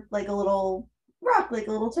her like a little rock, like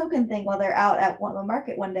a little token thing while they're out at the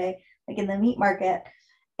market one day, like in the meat market.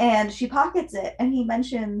 And she pockets it, and he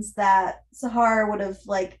mentions that Sahar would have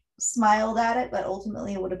like smiled at it, but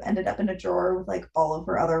ultimately it would have ended up in a drawer with like all of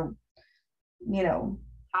her other,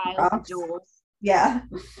 rocks. Jewels. Yeah,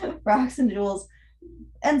 rocks and jewels.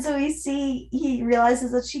 And so he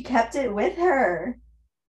realizes that she kept it with her.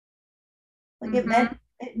 Like it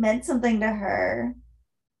meant something to her.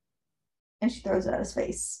 And she throws it at his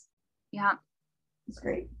face. Yeah. It's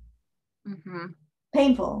great.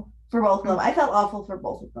 Painful for both of them. I felt awful for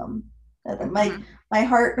both of them. My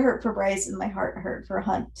heart hurt for Bryce and my heart hurt for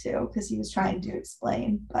Hunt too, because he was trying to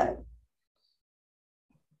explain, but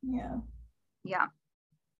yeah. Yeah.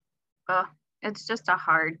 It's just a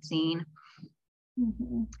hard scene.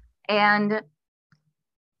 And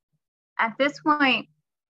at this point,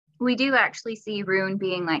 we do actually see Rune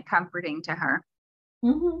being like comforting to her.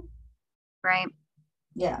 Right?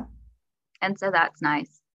 Yeah. And so that's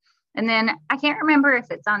nice. And then I can't remember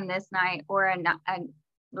if it's on this night or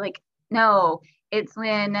no, it's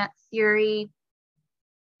when Fury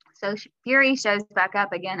shows back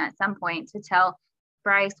up again at some point to tell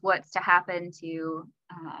Bryce what's to happen to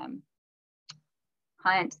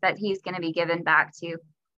Hunt, that he's going to be given back to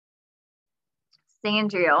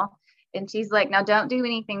Sandriel. And she's like, no, don't do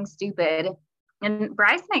anything stupid. And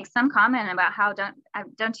Bryce makes some comment about how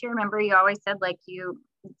don't you remember you always said like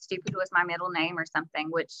stupid was my middle name or something,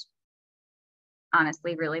 which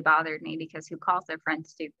honestly really bothered me because who calls their friend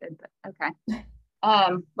stupid? But okay.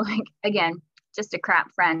 Like again, just a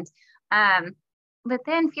crap friend. But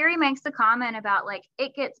then Fury makes a comment about like,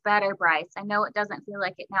 it gets better, Bryce. I know it doesn't feel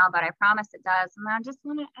like it now, but I promise it does. And I just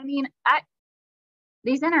want to,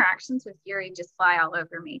 these interactions with Fury just fly all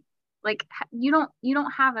over me. Like you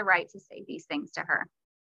don't have the right to say these things to her.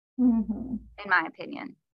 In my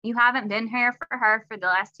opinion, you haven't been here for her for the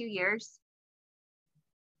last 2 years.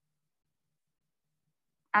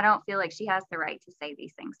 I don't feel like she has the right to say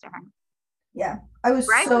these things to her. Yeah, I was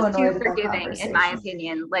Bryce so is annoyed too forgiving, in my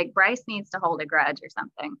opinion. Like Bryce needs to hold a grudge or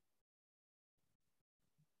something.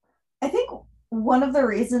 I think one of the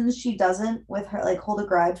reasons she doesn't with her like hold a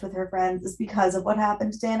grudge with her friends is because of what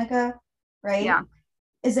happened to Danica, right? Yeah.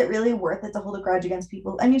 Is it really worth it to hold a grudge against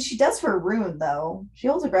people? I mean, she does for Rune though. She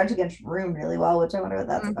holds a grudge against Rune really well, which I wonder what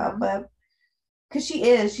that's about. But because she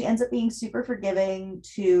ends up being super forgiving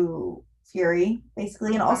to Fury,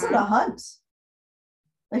 basically, and also to Hunt.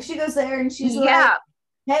 Like she goes there and she's like,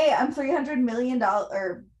 hey, I'm $300 million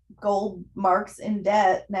gold marks in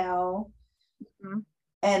debt now.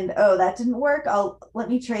 And that didn't work. Let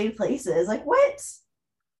me trade places. Like, what?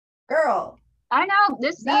 Girl. I know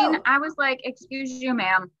this scene, No. I was like, excuse you,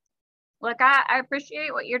 ma'am. Like, I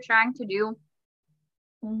appreciate what you're trying to do,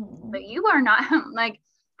 but you are not, like,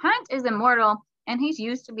 Hunt is immortal and he's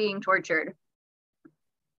used to being tortured.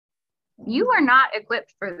 You are not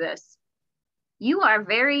equipped for this. You are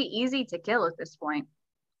very easy to kill at this point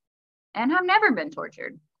and have never been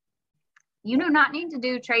tortured. You do not need to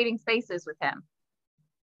do trading spaces with him.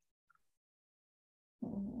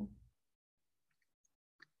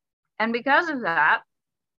 And because of that,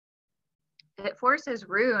 it forces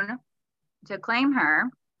Rune to claim her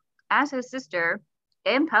as his sister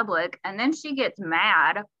in public. And then she gets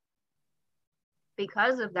mad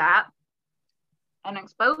because of that and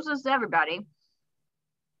exposes everybody.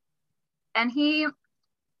 And he,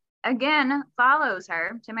 again, follows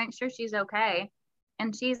her to make sure she's okay.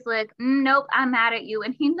 And she's like, nope, I'm mad at you.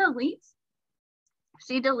 And she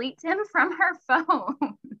deletes him from her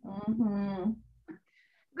phone.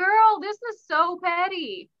 Girl, this is so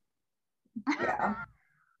petty. Yeah.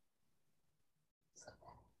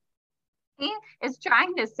 He is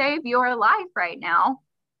trying to save your life right now.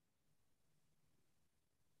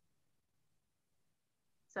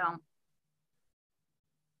 So,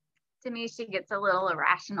 to me, she gets a little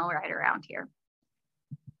irrational right around here.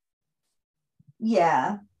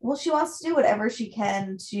 Yeah. Well, she wants to do whatever she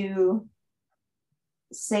can to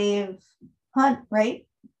save Hunt, right?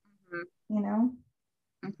 Mm-hmm. You know?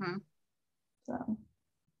 Mm-hmm. So.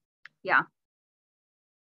 Yeah.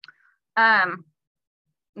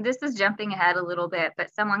 This is jumping ahead a little bit, but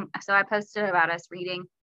so I posted about us reading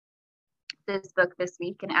this book this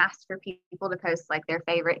week and asked for people to post like their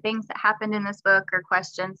favorite things that happened in this book or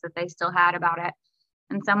questions that they still had about it.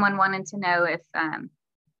 And someone wanted to know if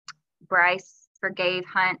Bryce forgave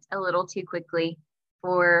Hunt a little too quickly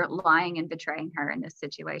for lying and betraying her in this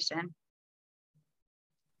situation.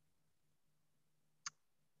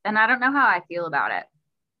 And I don't know how I feel about it,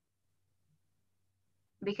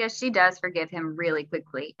 because she does forgive him really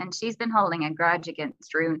quickly. And she's been holding a grudge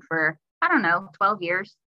against Rune for, I don't know, 12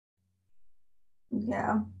 years.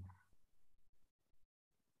 Yeah.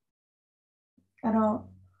 I don't.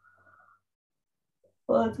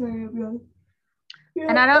 Well, that's very good. Yeah,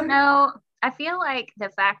 and I don't know. I feel like the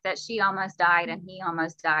fact that she almost died and he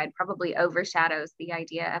almost died probably overshadows the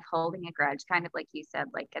idea of holding a grudge. Kind of like you said,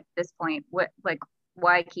 like at this point,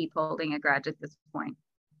 why keep holding a grudge at this point?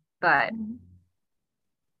 But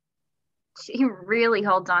she really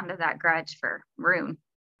holds on to that grudge for Rune.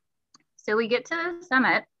 So we get to the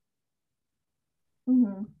summit.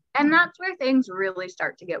 And that's where things really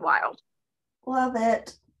start to get wild. Love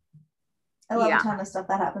it. I love a ton of stuff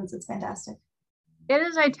that happens. It's fantastic. It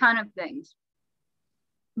is a ton of things.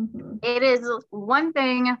 It is one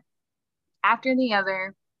thing after the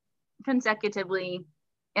other consecutively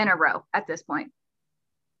in a row at this point.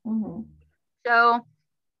 So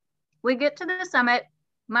we get to the summit.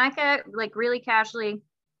 Micah, like really casually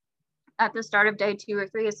at the start of day 2 or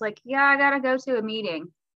 3, is like, yeah, I gotta go to a meeting,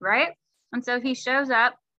 right? And so he shows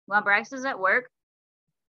up while Bryce is at work,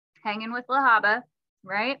 hanging with Lahaba,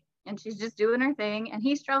 right? And she's just doing her thing. And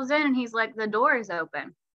he strolls in and he's like, the door is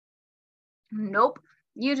open. Nope,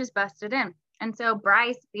 you just busted in. And so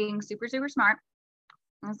Bryce, being super, super smart,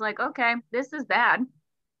 was like, okay, this is bad.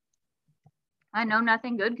 I know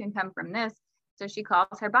nothing good can come from this. So she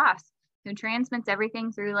calls her boss, who transmits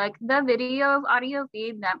everything through like the video audio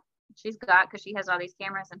feed that she's got, because she has all these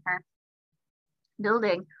cameras in her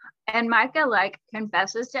building. And Micah like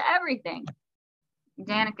confesses to everything.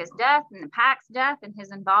 Danica's death and the Pack's death and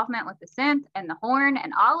his involvement with the synth and the horn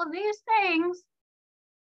and all of these things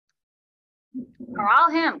are all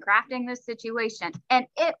him crafting this situation. And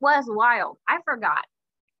it was wild. I forgot.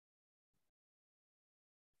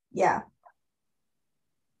 Yeah.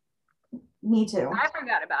 Me too. I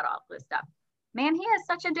forgot about all this stuff. Man, he is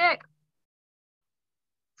such a dick.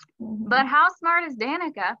 But how smart is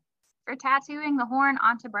Danica for tattooing the horn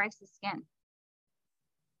onto Bryce's skin?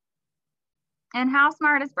 And how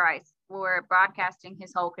smart is Bryce for broadcasting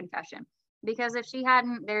his whole confession? Because if she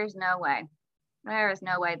hadn't, there is no way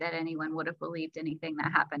that anyone would have believed anything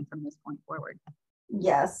that happened from this point forward.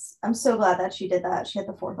 Yes, I'm so glad that she did that. She had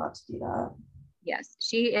the forethought to do that. Yes,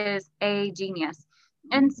 she is a genius.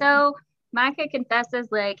 And so Micah confesses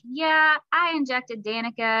like, yeah, I injected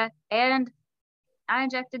Danica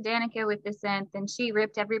with the synth and she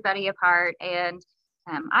ripped everybody apart, and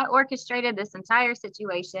I orchestrated this entire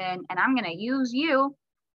situation, and I'm going to use you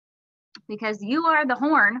because you are the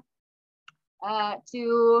horn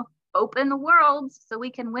to open the world so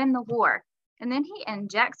we can win the war. And then he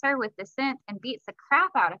injects her with the synth and beats the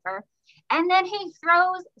crap out of her. And then he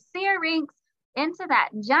throws Syrinx into that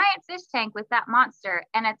giant fish tank with that monster.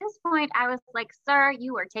 And at this point, I was like, sir,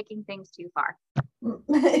 you are taking things too far. Not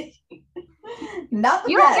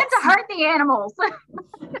the you don't get to hurt the animals.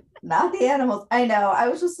 Not the animals. I know. I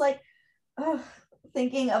was just like,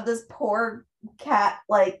 thinking of this poor cat,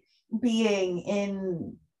 like being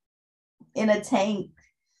in a tank,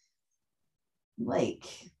 like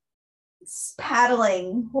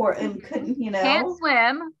paddling, or and couldn't, can't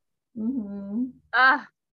swim. Mm-hmm.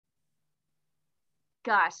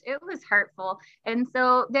 Gosh, it was hurtful. And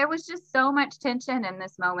so there was just so much tension in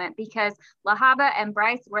this moment because Lahaba and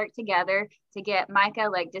Bryce worked together to get Micah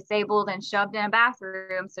like disabled and shoved in a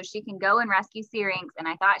bathroom so she can go and rescue Syrinx. And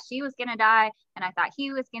I thought she was going to die, and I thought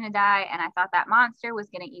he was going to die, and I thought that monster was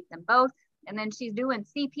going to eat them both. And then she's doing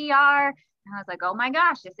CPR. And I was like, oh my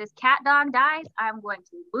gosh, if this cat dog dies, I'm going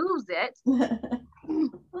to lose it.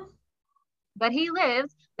 But he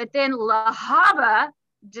lives. But then Lahaba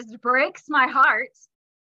just breaks my heart.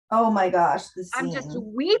 Oh my gosh, I'm just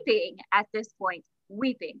weeping at this point.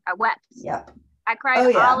 Weeping. I wept. Yep. I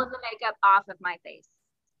cried all of the makeup off of my face.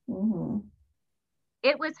 Mm-hmm.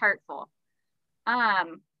 It was hurtful.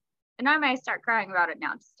 And I may start crying about it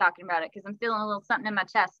now, just talking about it, because I'm feeling a little something in my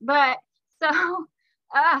chest. But so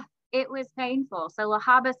it was painful. So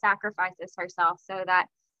Lahaba sacrifices herself so that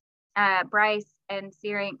Bryce and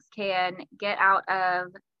Syrinx can get out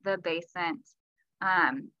of the basement.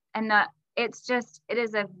 And it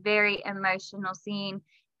is a very emotional scene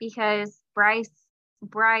because Bryce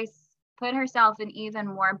put herself in even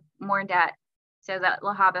more debt so that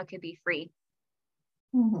Lahaba could be free.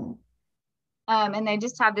 Mm-hmm. And they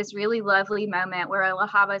just have this really lovely moment where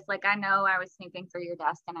Lahaba's like, I know I was snooping through your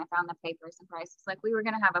desk and I found the papers, and Bryce was like, we were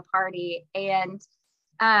going to have a party. And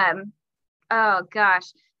oh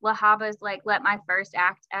gosh, Lahaba's like, let my first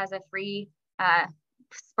act as a free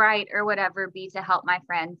sprite or whatever be to help my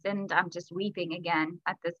friends. And I'm just weeping again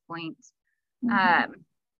at this point. Mm-hmm.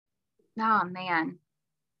 Oh man,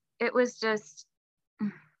 it was just,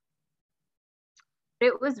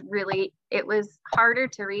 it was harder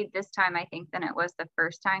to read this time, I think, than it was the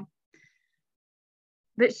first time.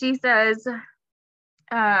 But she says,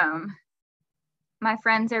 my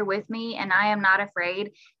friends are with me and I am not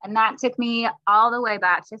afraid. And that took me all the way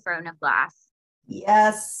back to Throne of Glass.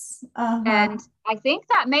 Yes. Uh-huh. And I think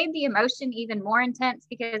that made the emotion even more intense,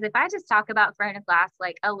 because if I just talk about Throne of Glass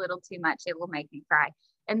like a little too much, it will make me cry.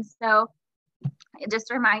 And so it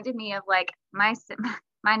just reminded me of like my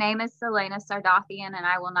name is Selena Sardathian and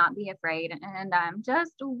I will not be afraid. And I'm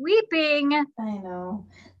just weeping. I know.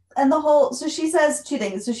 And so she says two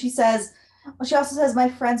things. So she also says, my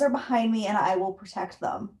friends are behind me and I will protect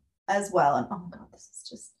them as well. And oh God, this is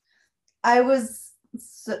just, it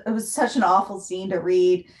was such an awful scene to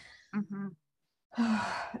read. Mm-hmm.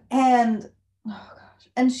 And oh gosh,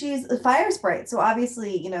 and she's a fire sprite, so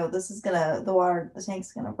obviously this is the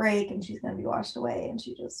tank's gonna break and she's gonna be washed away, and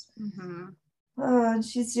she just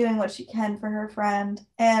she's doing what she can for her friend.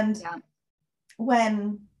 And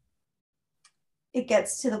when it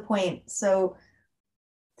gets to the point, so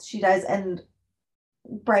she dies and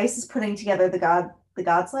Bryce is putting together the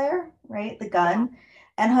Godslayer, right, the gun,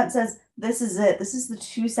 and Hunt says, this is it. This is the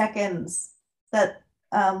 2 seconds that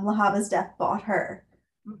Lahaba's death bought her.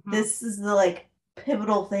 Mm-hmm. This is the like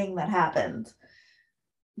pivotal thing that happened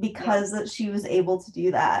because that she was able to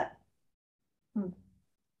do that.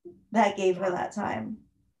 That gave her that time.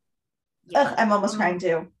 Yeah. Ugh, I'm almost crying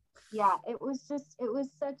too. Yeah, it was such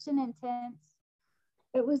an intense.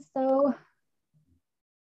 It was so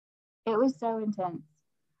intense.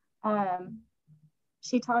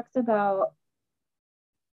 She talks about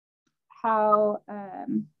how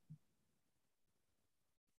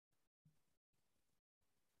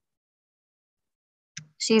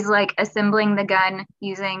she's like assembling the gun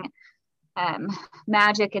using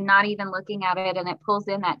magic and not even looking at it, and it pulls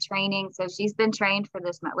in that training. So she's been trained for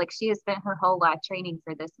this, like she has spent her whole life training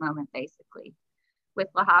for this moment, basically, with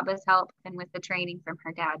Lahaba's help and with the training from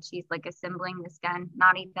her dad. She's like assembling this gun,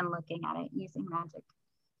 not even looking at it, using magic.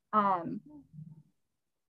 And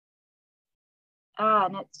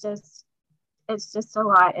it's just a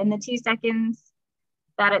lot. And the 2 seconds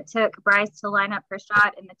that it took Bryce to line up her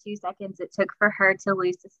shot and the 2 seconds it took for her to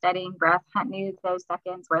lose the steadying breath, Hunt knew those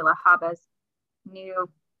seconds where Lahaba's knew.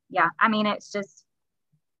 Yeah, I mean, it's just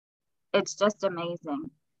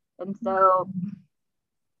amazing. And so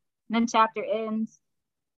then chapter ends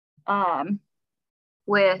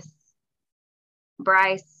with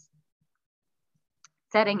Bryce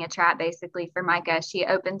setting a trap basically for Micah. She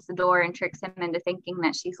opens the door and tricks him into thinking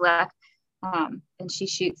that she's left. And she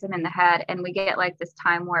shoots him in the head, and we get like this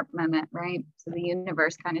time warp moment, right? So the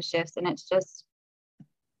universe kind of shifts, and it's just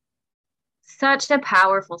Such a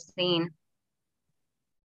powerful scene.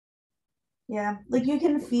 Yeah, like you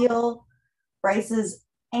can feel Bryce's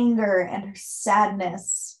anger and her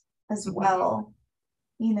sadness as well.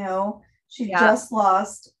 You know, she just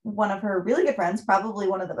lost one of her really good friends, probably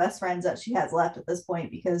one of the best friends that she has left at this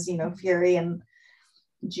point, because, you know, Fury and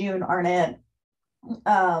June aren't it.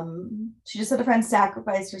 She just had a friend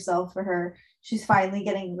sacrifice herself for her. She's finally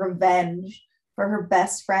getting revenge for her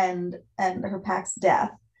best friend and her pack's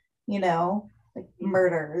death, you know, like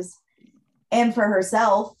murders, and for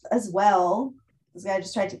herself as well. This guy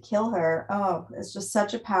just tried to kill her. Oh, it's just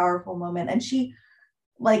such a powerful moment. And she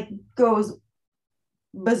like goes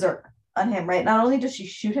berserk on him, right? Not only does she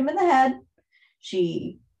shoot him in the head,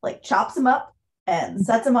 she like chops him up and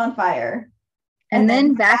sets him on fire. And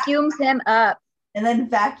then vacuums him up. And then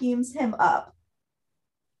vacuums him up.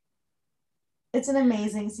 It's an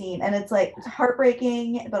amazing scene. And it's like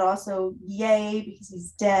heartbreaking, but also yay, because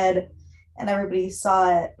he's dead and everybody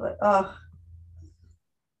saw it. But oh,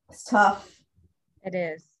 it's tough. It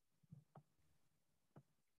is.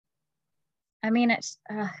 I mean,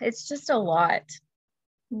 it's just a lot.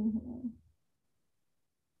 Mm-hmm.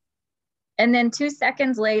 And then 2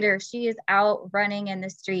 seconds later, she is out running in the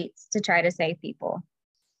streets to try to save people.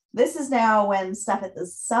 This is now when stuff at the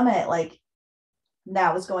summit, like,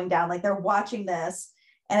 now is going down. Like, they're watching this.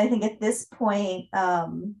 And I think at this point,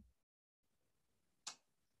 oh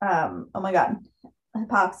my God,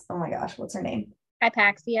 oh my gosh, what's her name?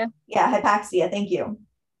 Hypaxia. Yeah, Hypaxia, thank you.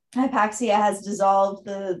 Hypaxia has dissolved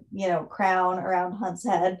the, you know, crown around Hunt's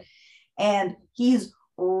head, and he's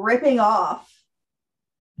ripping off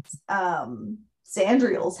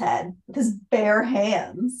Sandriel's head with his bare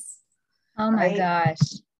hands. Oh my gosh.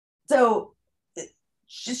 So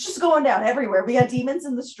it's just going down everywhere. We got demons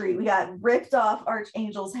in the street. We got ripped off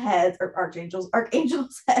archangels' heads,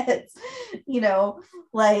 you know,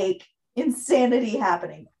 like insanity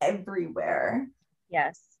happening everywhere.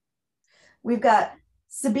 Yes. We've got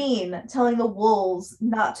Sabine telling the wolves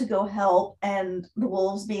not to go help, and the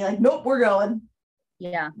wolves being like, nope, we're going.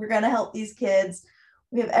 Yeah. We're going to help these kids.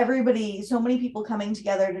 We have everybody, so many people coming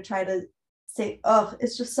together to try to say, oh,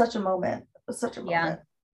 it's just such a moment. Such a moment. Yeah.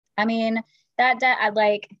 I mean, I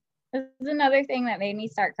like, this is another thing that made me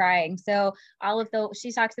start crying. So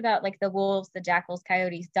she talks about like the wolves, the jackals,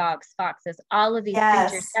 coyotes, dogs, foxes, all of these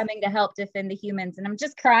creatures coming to help defend the humans. And I'm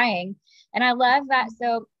just crying. And I love that.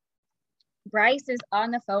 So Bryce is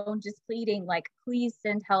on the phone just pleading, like, please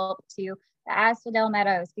send help to the Asphodel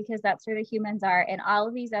Meadows, because that's where the humans are. And all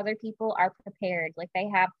of these other people are prepared. Like, they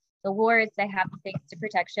have the wards, they have the things to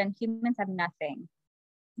protection. Humans have nothing.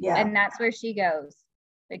 Yeah. And that's where she goes.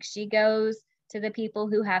 Like, she goes to the people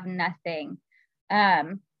who have nothing.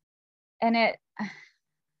 And it's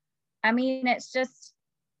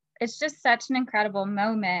just such an incredible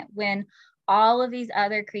moment when all of these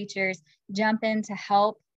other creatures jump in to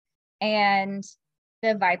help, and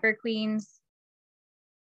the Viper Queen's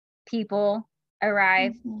people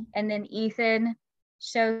arrive. Mm-hmm. And then Ethan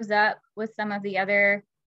shows up with some of the other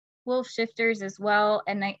wolf shifters as well.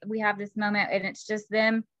 And we have this moment, and it's just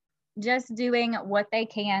them just doing what they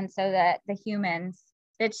can so that the humans,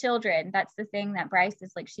 the children, that's the thing that Bryce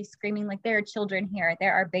is like, she's screaming like, there are children here,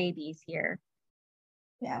 there are babies here.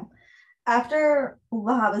 Yeah. After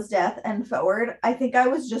Lahaba's death and forward, I think I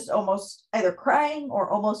was just almost either crying or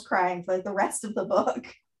almost crying for like the rest of the book.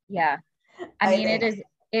 Yeah. I mean, it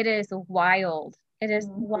is wild. It is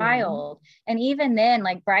wild. And even then,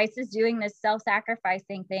 like, Bryce is doing this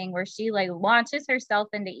self-sacrificing thing where she like launches herself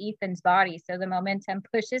into Ethan's body. So the momentum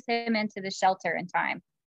pushes him into the shelter in time.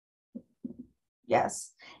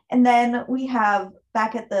 Yes. And then we have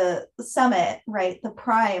back at the summit, right?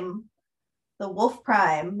 The Wolf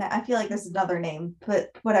Prime. I feel like there's another name,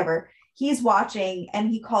 but whatever. He's watching and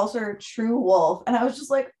he calls her True Wolf. And I was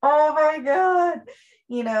just like, oh my God.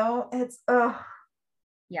 You know, it's,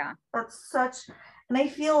 yeah, that's such, and I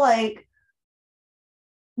feel like,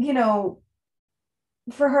 you know,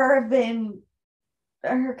 for her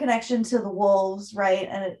her connection to the wolves, right,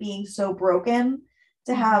 and it being so broken,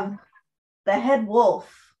 to have the head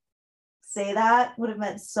wolf say that would have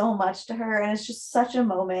meant so much to her. And it's just such a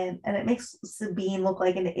moment, and it makes Sabine look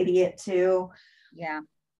like an idiot too. Yeah,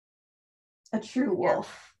 a true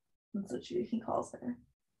wolf. That's what he calls her.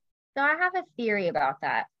 So I have a theory about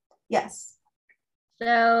that. Yes.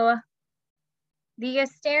 So the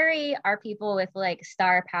Asteri are people with like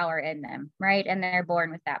star power in them, right? And they're born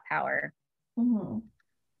with that power. Mm-hmm.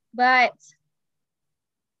 But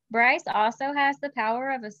Bryce also has the power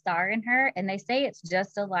of a star in her, and they say it's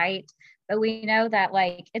just a light, but we know that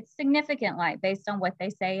like it's significant light based on what they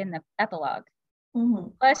say in the epilogue. Mm-hmm.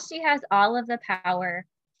 Plus she has all of the power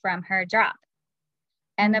from her drop.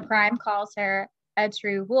 And the prime calls her a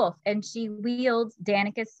true wolf, and she wields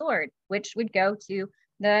Danica's sword, which would go to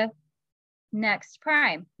the next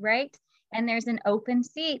prime, right? And there's an open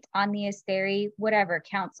seat on the Asteri, whatever,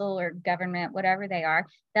 council or government, whatever they are,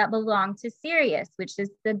 that belong to Sirius, which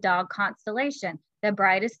is the dog constellation, the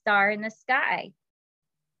brightest star in the sky.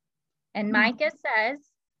 And Micah says,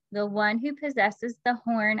 the one who possesses the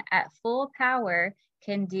horn at full power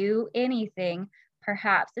can do anything,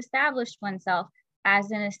 perhaps establish oneself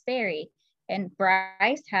as an Asteri. And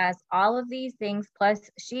Bryce has all of these things, plus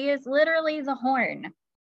she is literally the horn.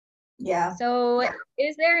 Yeah. So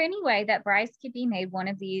is there any way that Bryce could be made one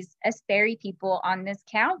of these Asteri people on this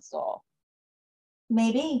council?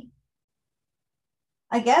 Maybe.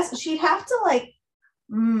 I guess she'd have to like,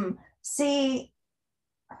 see,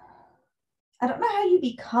 I don't know how you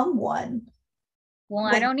become one. Well,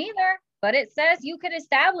 like, I don't either, but it says you could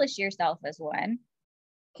establish yourself as one.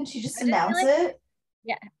 Can she just announce it?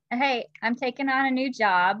 Yeah. Hey, I'm taking on a new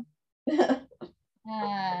job.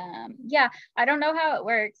 Yeah, I don't know how it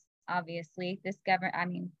works. Obviously, this government, I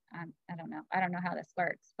mean, I don't know. I don't know how this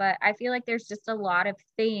works, but I feel like there's just a lot of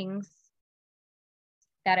things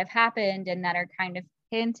that have happened and that are kind of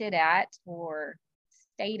hinted at or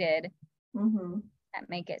stated that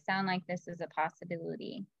make it sound like this is a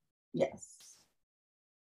possibility. Yes.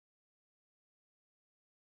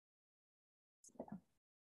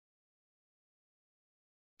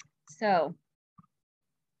 So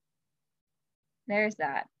there's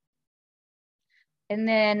that. And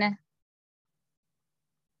then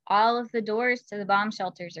all of the doors to the bomb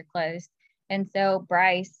shelters are closed. And so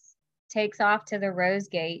Bryce takes off to the Rose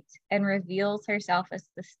Gate and reveals herself as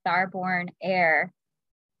the Starborn heir.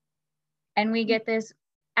 And we get this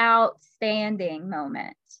outstanding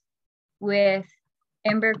moment with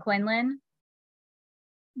Ember Quinlan.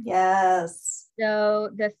 Yes. So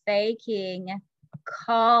the Fae King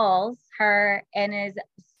calls her and is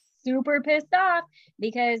super pissed off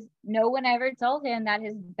because no one ever told him that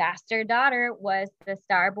his bastard daughter was the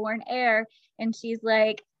Starborn heir. And she's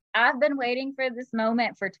like, I've been waiting for this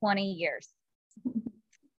moment for 20 years.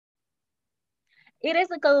 It is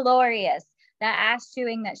glorious, that ass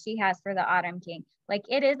chewing that she has for the Autumn King. Like,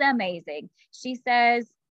 it is amazing. She says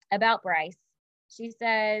about Bryce, she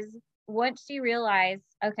says, once she realized,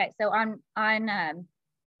 okay, so on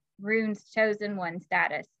Rune's chosen one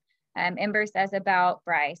status, Ember says about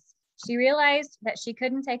Bryce, she realized that she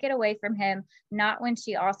couldn't take it away from him, not when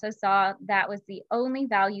she also saw that was the only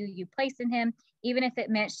value you place in him, even if it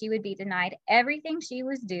meant she would be denied everything she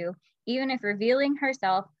was due, even if revealing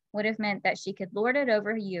herself would have meant that she could lord it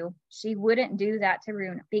over you. She wouldn't do that to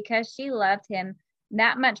Rune because she loved him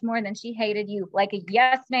that much more than she hated you. Like,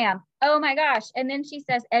 yes, ma'am. Oh my gosh. And then she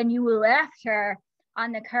says, and you left her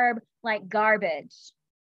on the curb like garbage.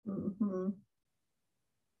 Ooh.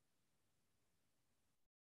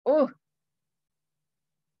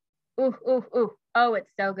 Ooh, ooh, ooh. Oh, it's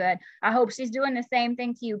so good. I hope she's doing the same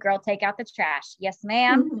thing to you, girl. Take out the trash. Yes,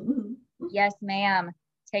 ma'am. Yes, ma'am.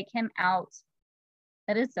 Take him out.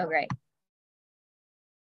 That is so great.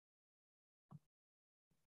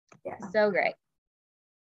 Yeah. So great.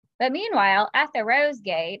 But meanwhile, at the Rose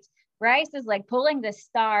Gate, Bryce is like pulling the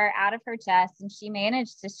star out of her chest, and she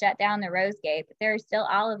managed to shut down the Rose Gate, but there are still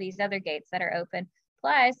all of these other gates that are open.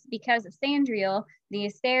 Plus, because of Sandriel, the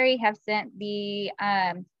Asteri have sent the,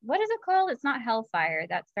 what is it called? It's not Hellfire,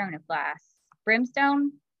 that's Throne of Glass.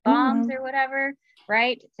 Brimstone bombs or whatever,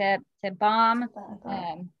 right? To bomb.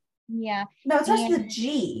 Yeah. No, it starts with a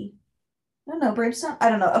G. I don't know, Brimstone? I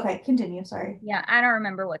don't know. Okay, continue, sorry. Yeah, I don't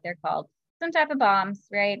remember what they're called. Some type of bombs,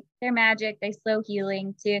 right? They're magic, they slow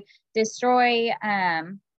healing to destroy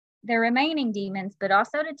the remaining demons, but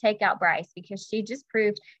also to take out Bryce, because she just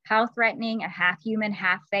proved how threatening a half-human,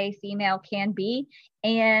 half-fae female can be.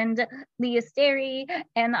 And the Asteri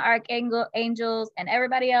and the Archangels and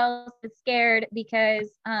everybody else is scared because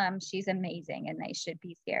she's amazing and they should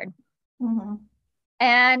be scared.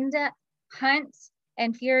 And Hunt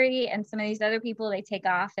and Fury and some of these other people, they take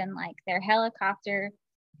off in like their helicopter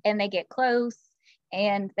and they get close.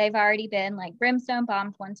 And they've already been like brimstone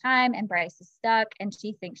bombed one time, and Bryce is stuck and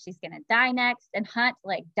she thinks she's going to die next. And Hunt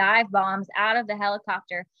like dive bombs out of the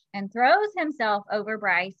helicopter and throws himself over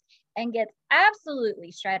Bryce and gets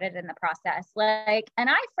absolutely shredded in the process. Like, and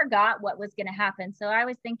I forgot what was going to happen. So I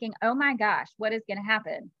was thinking, oh my gosh, what is going to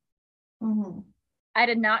happen? I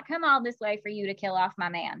did not come all this way for you to kill off my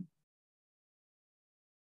man.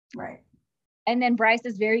 Right. And then Bryce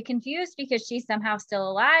is very confused because she's somehow still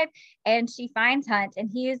alive, and she finds Hunt and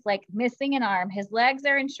he is like missing an arm. His legs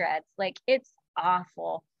are in shreds. Like, it's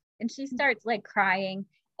awful. And she starts like crying,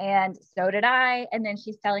 And so did I. And then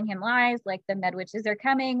she's telling him lies, like the med witches are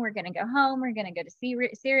coming. We're going to go home. We're going to go to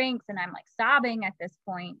Syrinx. And I'm like sobbing at this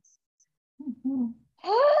point. Mm-hmm.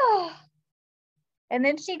 And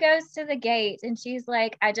then she goes to the gate and she's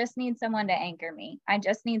like, I just need someone to anchor me. I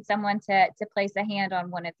just need someone to place a hand on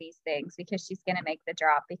one of these things, because she's going to make the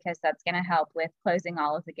drop, because that's going to help with closing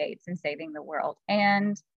all of the gates and saving the world.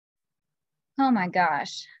 And oh my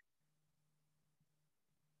gosh.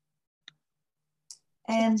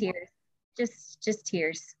 And just tears. Just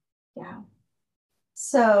tears. Yeah.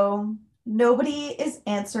 So nobody is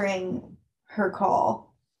answering her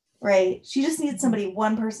call, right? She just needs somebody,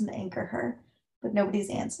 one person to anchor her, but nobody's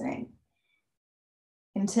answering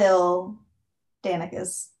until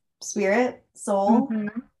Danica's spirit, soul,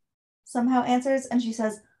 somehow answers, and she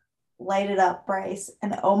says, light it up, Bryce.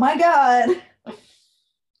 And oh my God,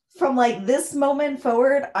 from like this moment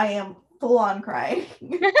forward, I am full on crying.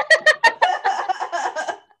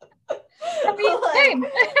 Same.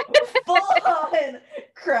 Full on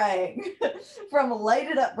crying from light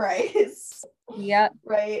it up, Bryce. Yep.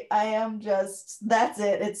 Right. I am just, that's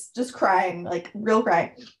it. It's just crying, like real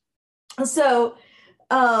crying. So,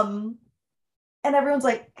 and everyone's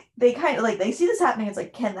like, they kind of like, they see this happening. It's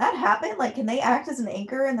like, can that happen? Like, can they act as an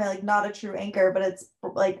anchor? And they're like, not a true anchor, but it's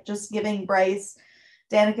like just giving Bryce,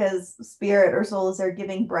 Danica's spirit or soul is there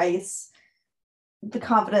giving Bryce the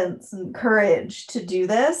confidence and courage to do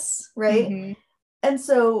this, right? And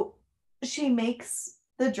so she makes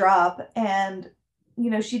the drop, and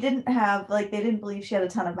she didn't have, like, they didn't believe she had a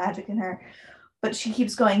ton of magic in her, but she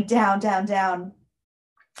keeps going down, down, down,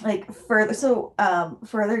 like further, so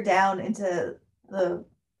further down into the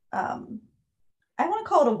I want to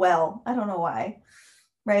call it a well, I don't know why,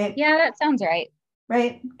 right? Yeah, that sounds right.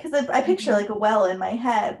 Right, because I picture like a well in my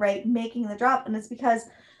head, right, making the drop. And it's because,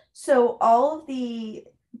 so all of the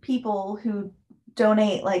people who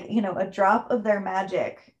donate, like, a drop of their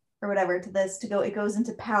magic or whatever to this, it goes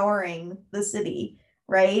into powering the city,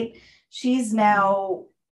 right? She's now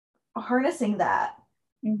harnessing that,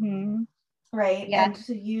 right? Yeah. And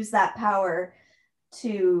to use that power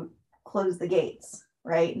to close the gates,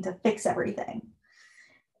 right? And to fix everything.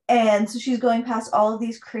 And so she's going past all of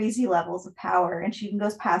these crazy levels of power, and she even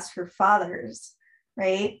goes past her father's,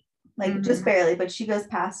 right? Like just barely, but she goes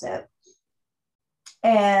past it.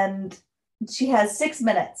 And she has 6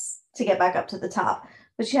 minutes to get back up to the top.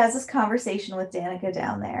 But she has this conversation with Danica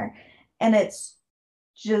down there, and it's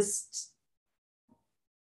just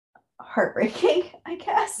heartbreaking, I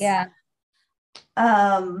guess. Yeah.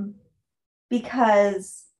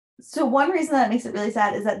 Because, so one reason that makes it really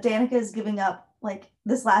sad is that Danica is giving up, like,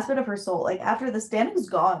 this last bit of her soul. Like, after this, Danica's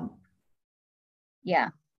gone. Yeah.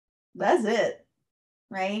 That's it.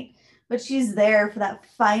 Right? But she's there for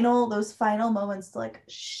those final moments to, like,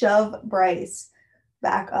 shove Bryce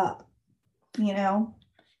back up,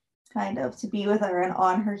 kind of to be with her and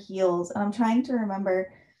on her heels. And I'm trying to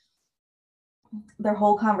remember their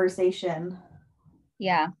whole conversation.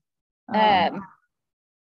 Yeah.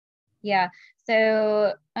 Yeah.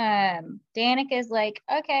 So Danica is like,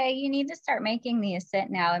 okay, you need to start making the ascent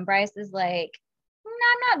now. And Bryce is like, no,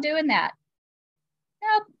 I'm not doing that.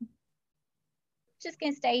 Nope. Just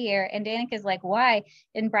gonna stay here. And Danica is like, why?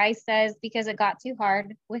 And Bryce says, because it got too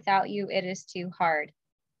hard. Without you, it is too hard.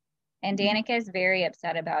 And Danica is very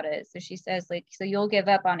upset about it. So she says, like, so you'll give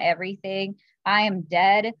up on everything. I am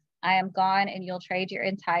dead. I am gone. And you'll trade your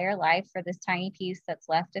entire life for this tiny piece that's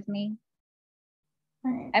left of me.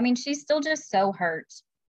 Right. I mean, she's still just so hurt.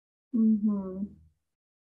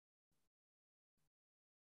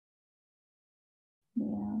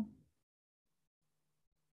 Yeah.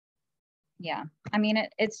 Yeah. I mean,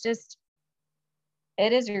 it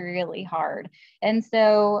is really hard. And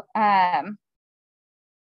so,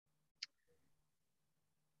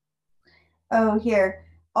 oh, here.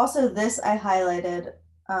 Also, this I highlighted.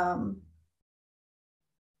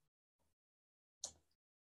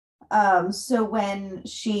 So when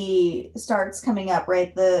she starts coming up,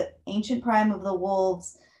 right, the ancient prime of the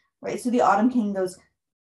wolves, right? So the Autumn King goes,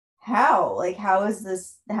 how? Like, how is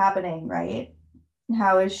this happening, right?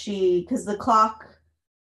 How is she? Because the clock,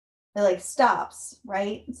 it like stops,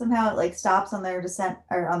 right? Somehow it like stops on their descent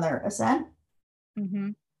or on their ascent,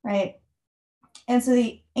 right? And so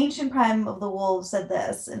the ancient prime of the wolves said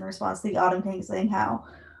this in response to the Autumn King saying, how?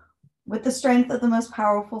 With the strength of the most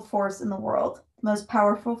powerful force in the world, the most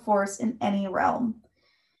powerful force in any realm.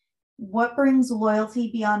 What brings loyalty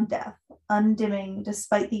beyond death, undimming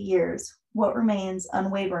despite the years? What remains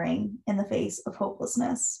unwavering in the face of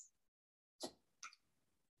hopelessness?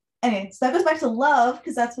 Anyway, so that goes back to love,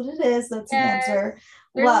 because that's what it is. That's the answer.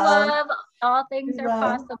 Love all things are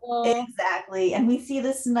possible. Exactly. And we see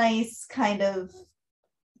this nice kind of,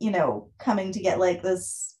 coming to get like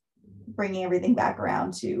this, bringing everything back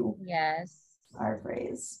around to our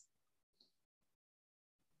phrase.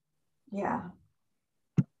 Yeah.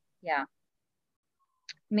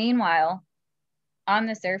 Meanwhile, on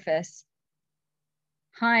the surface,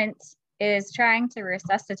 Hunt is trying to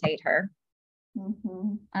resuscitate her.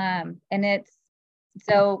 And it's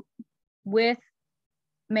so with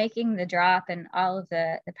making the drop and all of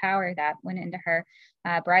the power that went into her,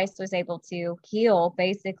 Bryce was able to heal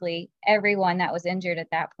basically everyone that was injured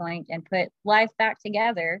at that point and put life back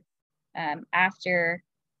together after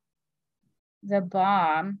the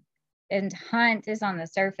bomb. And Hunt is on the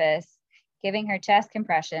surface giving her chest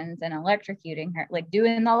compressions and electrocuting her, like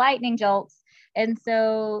doing the lightning jolts. And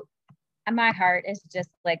so my heart is just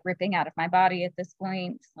like ripping out of my body at this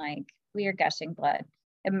point. Like, we are gushing blood,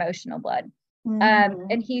 emotional blood.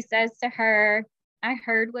 And he says to her, I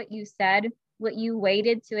heard what you said, what you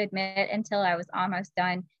waited to admit until I was almost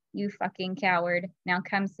done. You fucking coward. Now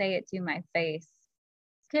come say it to my face.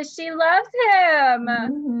 Because she loves him.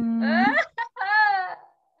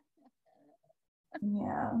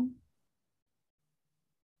 Yeah.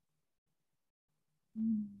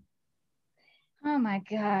 Oh my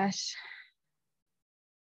gosh.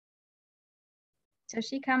 So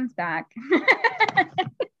she comes back.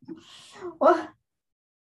 Well,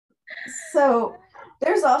 so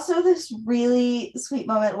there's also this really sweet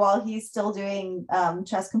moment while he's still doing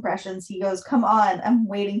chest compressions. He goes, "Come on, I'm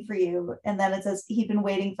waiting for you." And then it says he'd been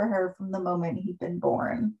waiting for her from the moment he'd been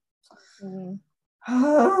born.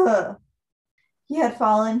 He had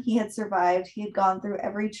fallen, he had survived, he had gone through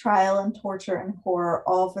every trial and torture and horror,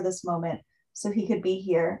 all for this moment, so he could be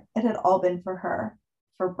here. It had all been for her,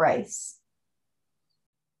 for Bryce.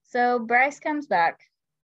 So Bryce comes back.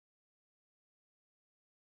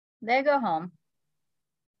 They go home,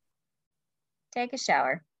 take a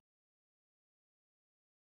shower.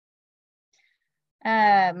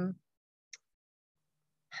 Hunt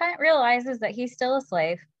realizes that he's still a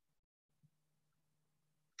slave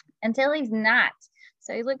until he's not.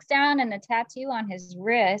 So he looks down and the tattoo on his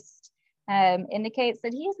wrist indicates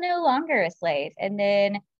that he's no longer a slave. And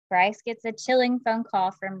then Bryce gets a chilling phone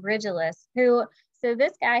call from Bridgeless, who, so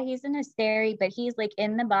this guy, he's an Asteri, but he's like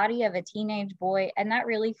in the body of a teenage boy. And that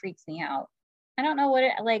really freaks me out. I don't know what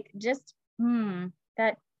it, like, just,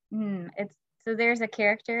 it's, so there's a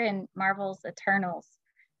character in Marvel's Eternals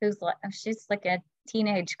who's like, she's like a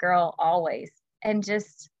teenage girl always. And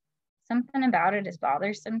just something about it is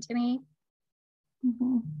bothersome to me.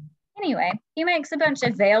 Anyway, he makes a bunch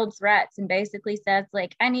of veiled threats and basically says,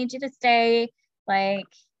 like, I need you to stay, like,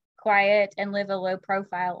 quiet and live a low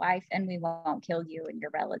profile life and we won't kill you and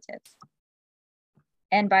your relatives.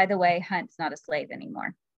 And by the way, Hunt's not a slave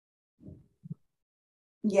anymore.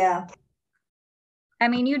 Yeah. I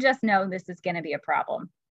mean, you just know this is going to be a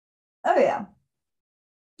problem. Oh, yeah.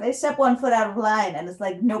 They step one foot out of line and it's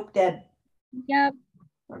like, nope, dead. Yep.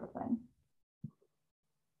 Sort of thing.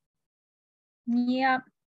 Yep.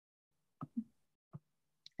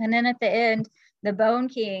 And then at the end, the Bone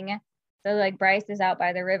King, so like Bryce is out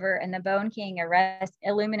by the river and the Bone King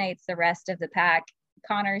illuminates the rest of the pack.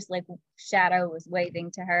 Connor's like shadow was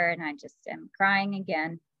waving to her and I just am crying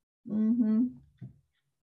again.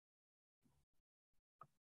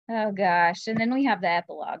 Oh gosh. And then we have the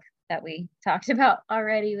epilogue that we talked about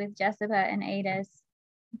already with Jessica and Adis.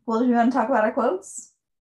 Well, do you want to talk about our quotes?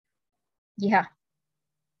 Yeah.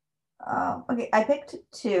 Okay, I picked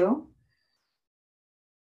two.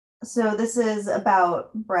 So this is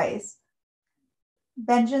about Bryce.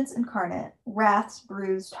 Vengeance incarnate, wrath's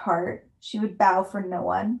bruised heart. She would bow for no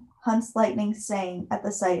one. Hunt's lightning sang at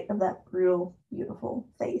the sight of that brutal, beautiful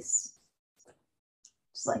face.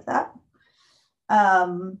 Just like that.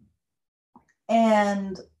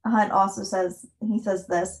 And Hunt also says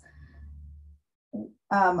this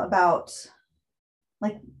about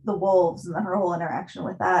like the wolves and her whole interaction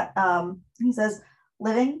with that. He says,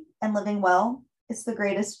 living and living well, it's the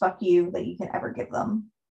greatest fuck you that you can ever give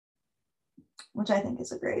them. Which I think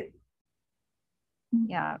is a great.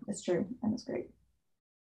 Yeah. It's true and it's great.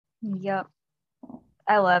 Yep.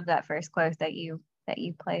 I love that first quote that you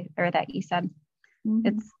played or that you said.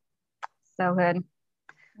 It's so good.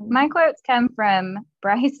 My quotes come from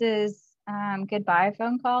Bryce's goodbye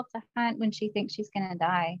phone call to Hunt when she thinks she's gonna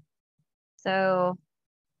die. So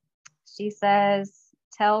she says,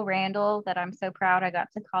 tell Randall that I'm so proud I got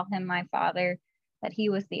to call him my father, that he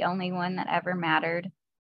was the only one that ever mattered.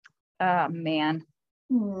 Oh man.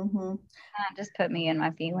 That just put me in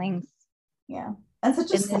my feelings. Yeah. And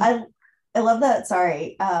such a I love that.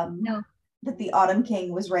 Sorry. No. that the Autumn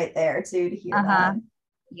King was right there too to hear that.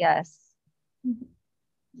 Yes.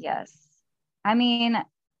 Yes. I mean,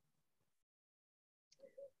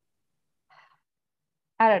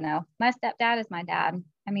 I don't know. My stepdad is my dad.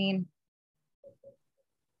 I mean,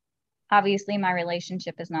 obviously my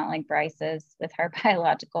relationship is not like Bryce's with her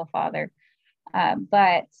biological father.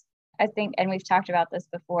 But I think, and we've talked about this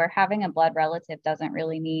before, having a blood relative doesn't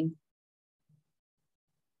really mean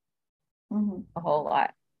a whole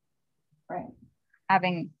lot. Right.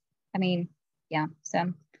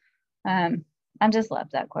 So I just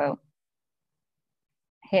loved that quote.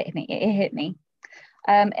 It hit me.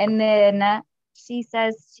 And then she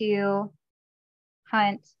says to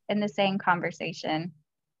Hunt in the same conversation,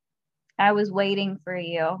 I was waiting for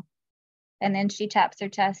you. And then she taps her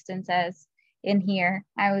chest and says, in here,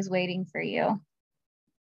 I was waiting for you.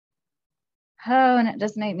 Oh, and it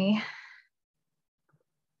just made me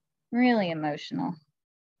really emotional.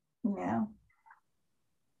 Yeah.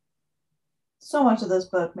 So much of this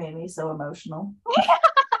book made me so emotional.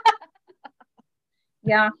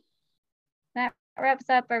 Yeah. That wraps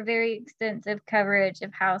up our very extensive coverage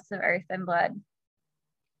of House of Earth and Blood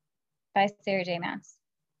by Sarah J. Maas.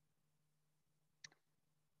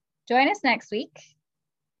 Join us next week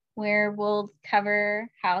where we'll cover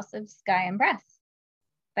House of Sky and Breath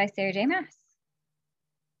by Sarah J. Maas.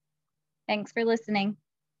 Thanks for listening.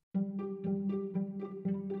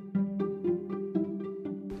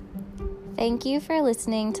 Thank you for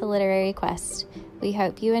listening to Literary Quest. We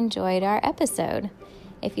hope you enjoyed our episode.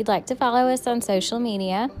 If you'd like to follow us on social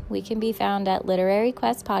media, we can be found at Literary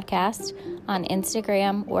Quest Podcast on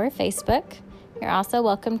Instagram or Facebook. You're also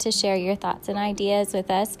welcome to share your thoughts and ideas with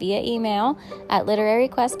us via email at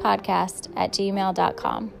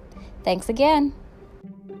literaryquestpodcast@gmail.com. Thanks again.